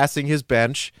was passing his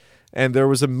bench, and there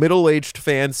was a middle-aged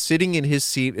fan sitting in his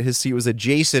seat. His seat was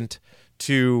adjacent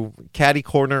to caddy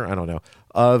corner. I don't know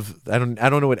I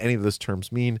don't know what any of those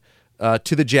terms mean.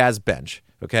 To the Jazz bench.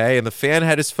 Okay, and the fan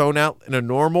had his phone out in a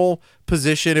normal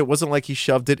position. It wasn't like he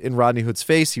shoved it in Rodney Hood's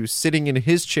face. He was sitting in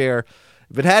his chair,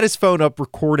 but had his phone up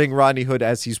recording Rodney Hood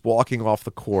as he's walking off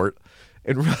the court.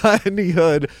 And Rodney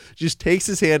Hood just takes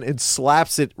his hand and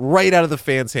slaps it right out of the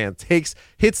fan's hand. Hits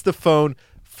the phone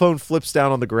flips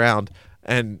down on the ground,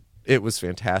 and it was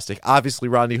fantastic. Obviously,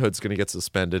 Rodney Hood's going to get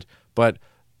suspended. But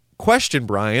question,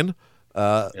 Brian,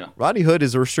 Rodney Hood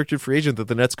is a restricted free agent that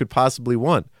the Nets could possibly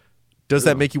want. Does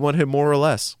that make you want him more or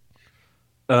less?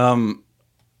 It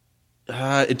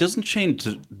doesn't change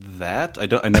that. I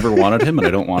never wanted him, and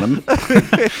I don't want him.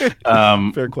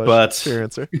 Fair question. Fair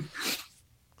answer.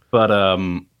 But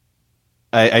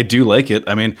I do like it.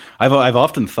 I mean, I've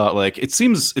often thought like it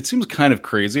seems kind of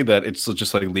crazy that it's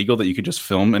just like legal that you could just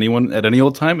film anyone at any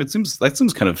old time. That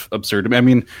seems kind of absurd to me. I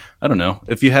mean, I don't know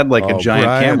if you had like a giant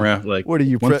Brian, camera. Like, what are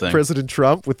you, President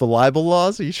Trump with the libel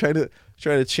laws? Are you trying to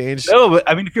change? No, but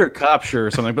I mean, if you're a cop, sure,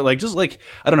 or something. But like, just like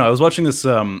I don't know. I was watching this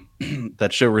that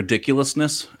show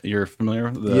Ridiculousness. You're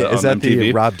familiar with is that MTV?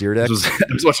 the Rob Dyrdek?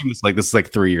 I was watching this is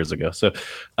like 3 years ago. So,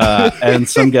 and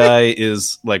some guy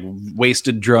is like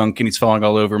wasted drunk and he's falling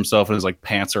all over himself and his like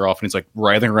pants are off and he's like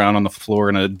writhing around on the floor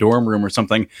in a dorm room or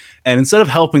something. And instead of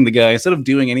helping the guy, instead of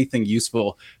doing anything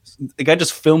useful, the guy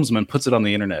just films him and puts it on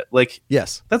the internet. Like,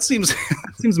 yes, that seems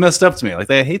messed up to me.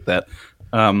 Like, I hate that.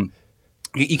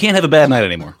 You can't have a bad night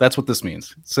anymore. That's what this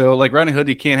means. So, like, Rodney Hood,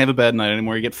 you can't have a bad night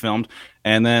anymore. You get filmed.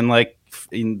 And then, like,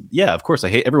 yeah, of course,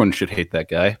 everyone should hate that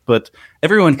guy. But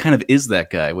everyone kind of is that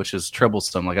guy, which is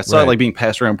troublesome. Like, I saw it, like, being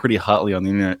passed around pretty hotly on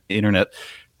the internet.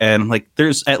 And, like,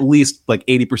 there's at least, like,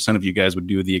 80% of you guys would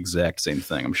do the exact same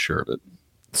thing. I'm sure of it.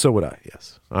 So would I,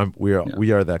 yes. We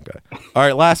are that guy. All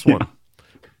right, last one.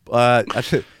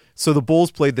 So the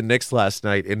Bulls played the Knicks last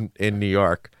night in New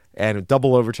York. And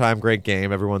double overtime, great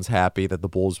game. Everyone's happy that the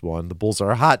Bulls won. The Bulls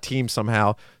are a hot team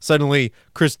somehow. Suddenly,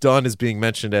 Chris Dunn is being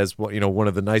mentioned as one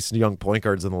of the nice young point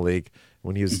guards in the league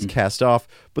when he was cast off.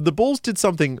 But the Bulls did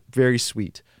something very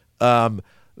sweet.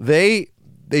 They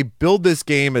build this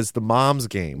game as the moms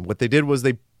game. What they did was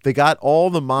they got all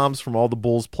the moms from all the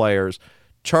Bulls players,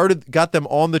 got them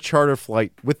on the charter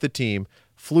flight with the team,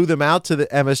 flew them out to the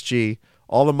MSG.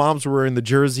 All the moms were in the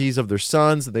jerseys of their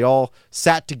sons. They all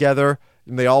sat together.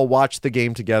 And they all watched the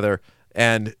game together.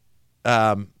 And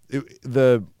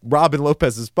the Robin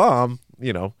Lopez's mom,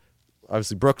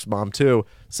 obviously Brooks' mom too,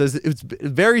 says it's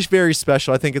very, very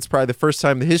special. I think it's probably the first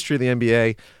time in the history of the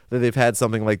NBA that they've had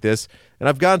something like this. And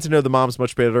I've gotten to know the moms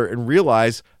much better and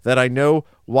realize that I know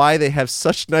why they have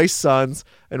such nice sons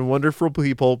and wonderful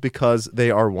people, because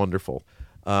they are wonderful.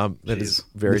 That is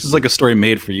very. This is like a story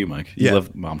made for you, Mike. You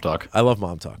love mom talk. I love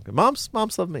mom talk. Moms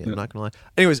love me. I'm not gonna lie.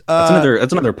 Anyways,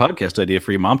 that's another podcast idea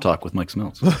for you. Mom talk with Mike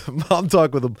Smells. Mom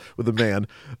talk with a man.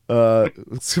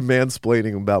 It's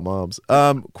mansplaining about moms.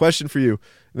 Question for you.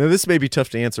 Now, this may be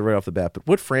tough to answer right off the bat, but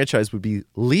what franchise would be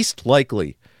least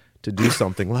likely to do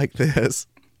something like this?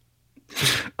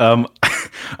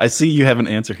 I see you have an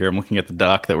answer here. I'm looking at the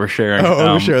doc that we're sharing.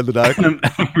 We're sharing the doc. I'm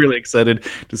really excited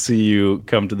to see you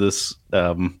come to this.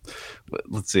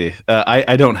 Let's see.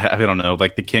 I don't know.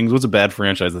 Like the Kings was a bad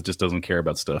franchise that just doesn't care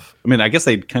about stuff. I mean, I guess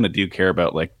they kind of do care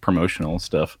about like promotional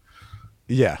stuff.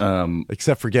 Yeah.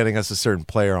 Except for getting us a certain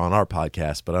player on our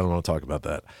podcast, but I don't want to talk about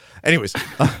that. Anyways,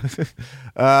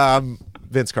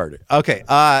 Vince Carter. Okay.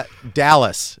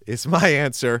 Dallas is my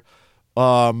answer.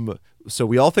 So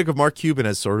we all think of Mark Cuban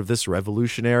as sort of this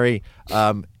revolutionary,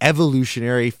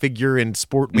 evolutionary figure in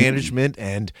sport management,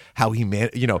 and how he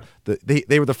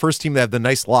they were the first team to have the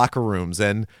nice locker rooms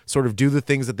and sort of do the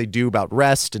things that they do about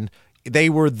rest, and they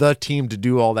were the team to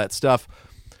do all that stuff.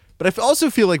 But I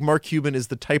also feel like Mark Cuban is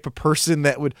the type of person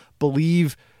that would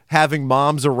believe having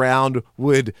moms around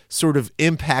would sort of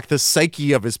impact the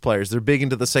psyche of his players. They're big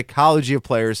into the psychology of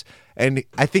players, and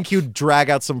I think he would drag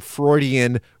out some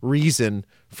Freudian reason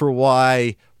for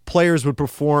why players would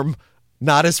perform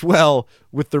not as well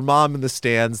with their mom in the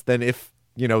stands than if,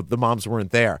 the moms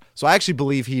weren't there. So I actually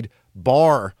believe he'd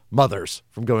bar mothers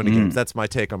from going to games. That's my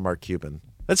take on Mark Cuban.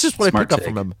 That's just what I pick up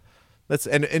from him. That's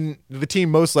and the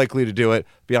team most likely to do it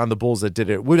beyond the Bulls that did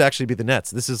it would actually be the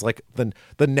Nets. This is like the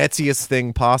Netsiest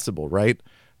thing possible, right?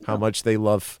 How much they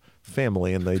love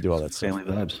family and they do all that stuff. Family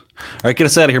vibes. All right, get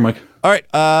us out of here, Mike. All right.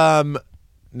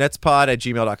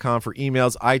 Netspod@gmail.com for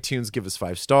emails. iTunes, give us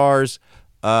 5 stars.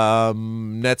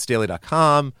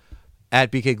 Netsdaily.com.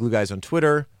 @BK Glue Guys on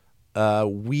Twitter.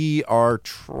 We are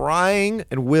trying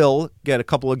and will get a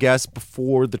couple of guests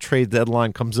before the trade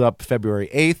deadline comes up February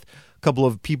 8th. A couple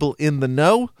of people in the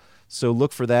know. So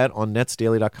look for that on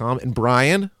netsdaily.com. And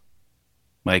Brian.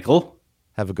 Michael.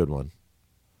 Have a good one.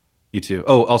 You too.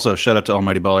 Oh, also, shout out to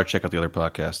Almighty Baller. Check out the other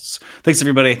podcasts. Thanks,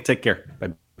 everybody. Take care.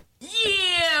 Bye.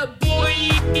 Yeah,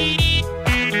 boy.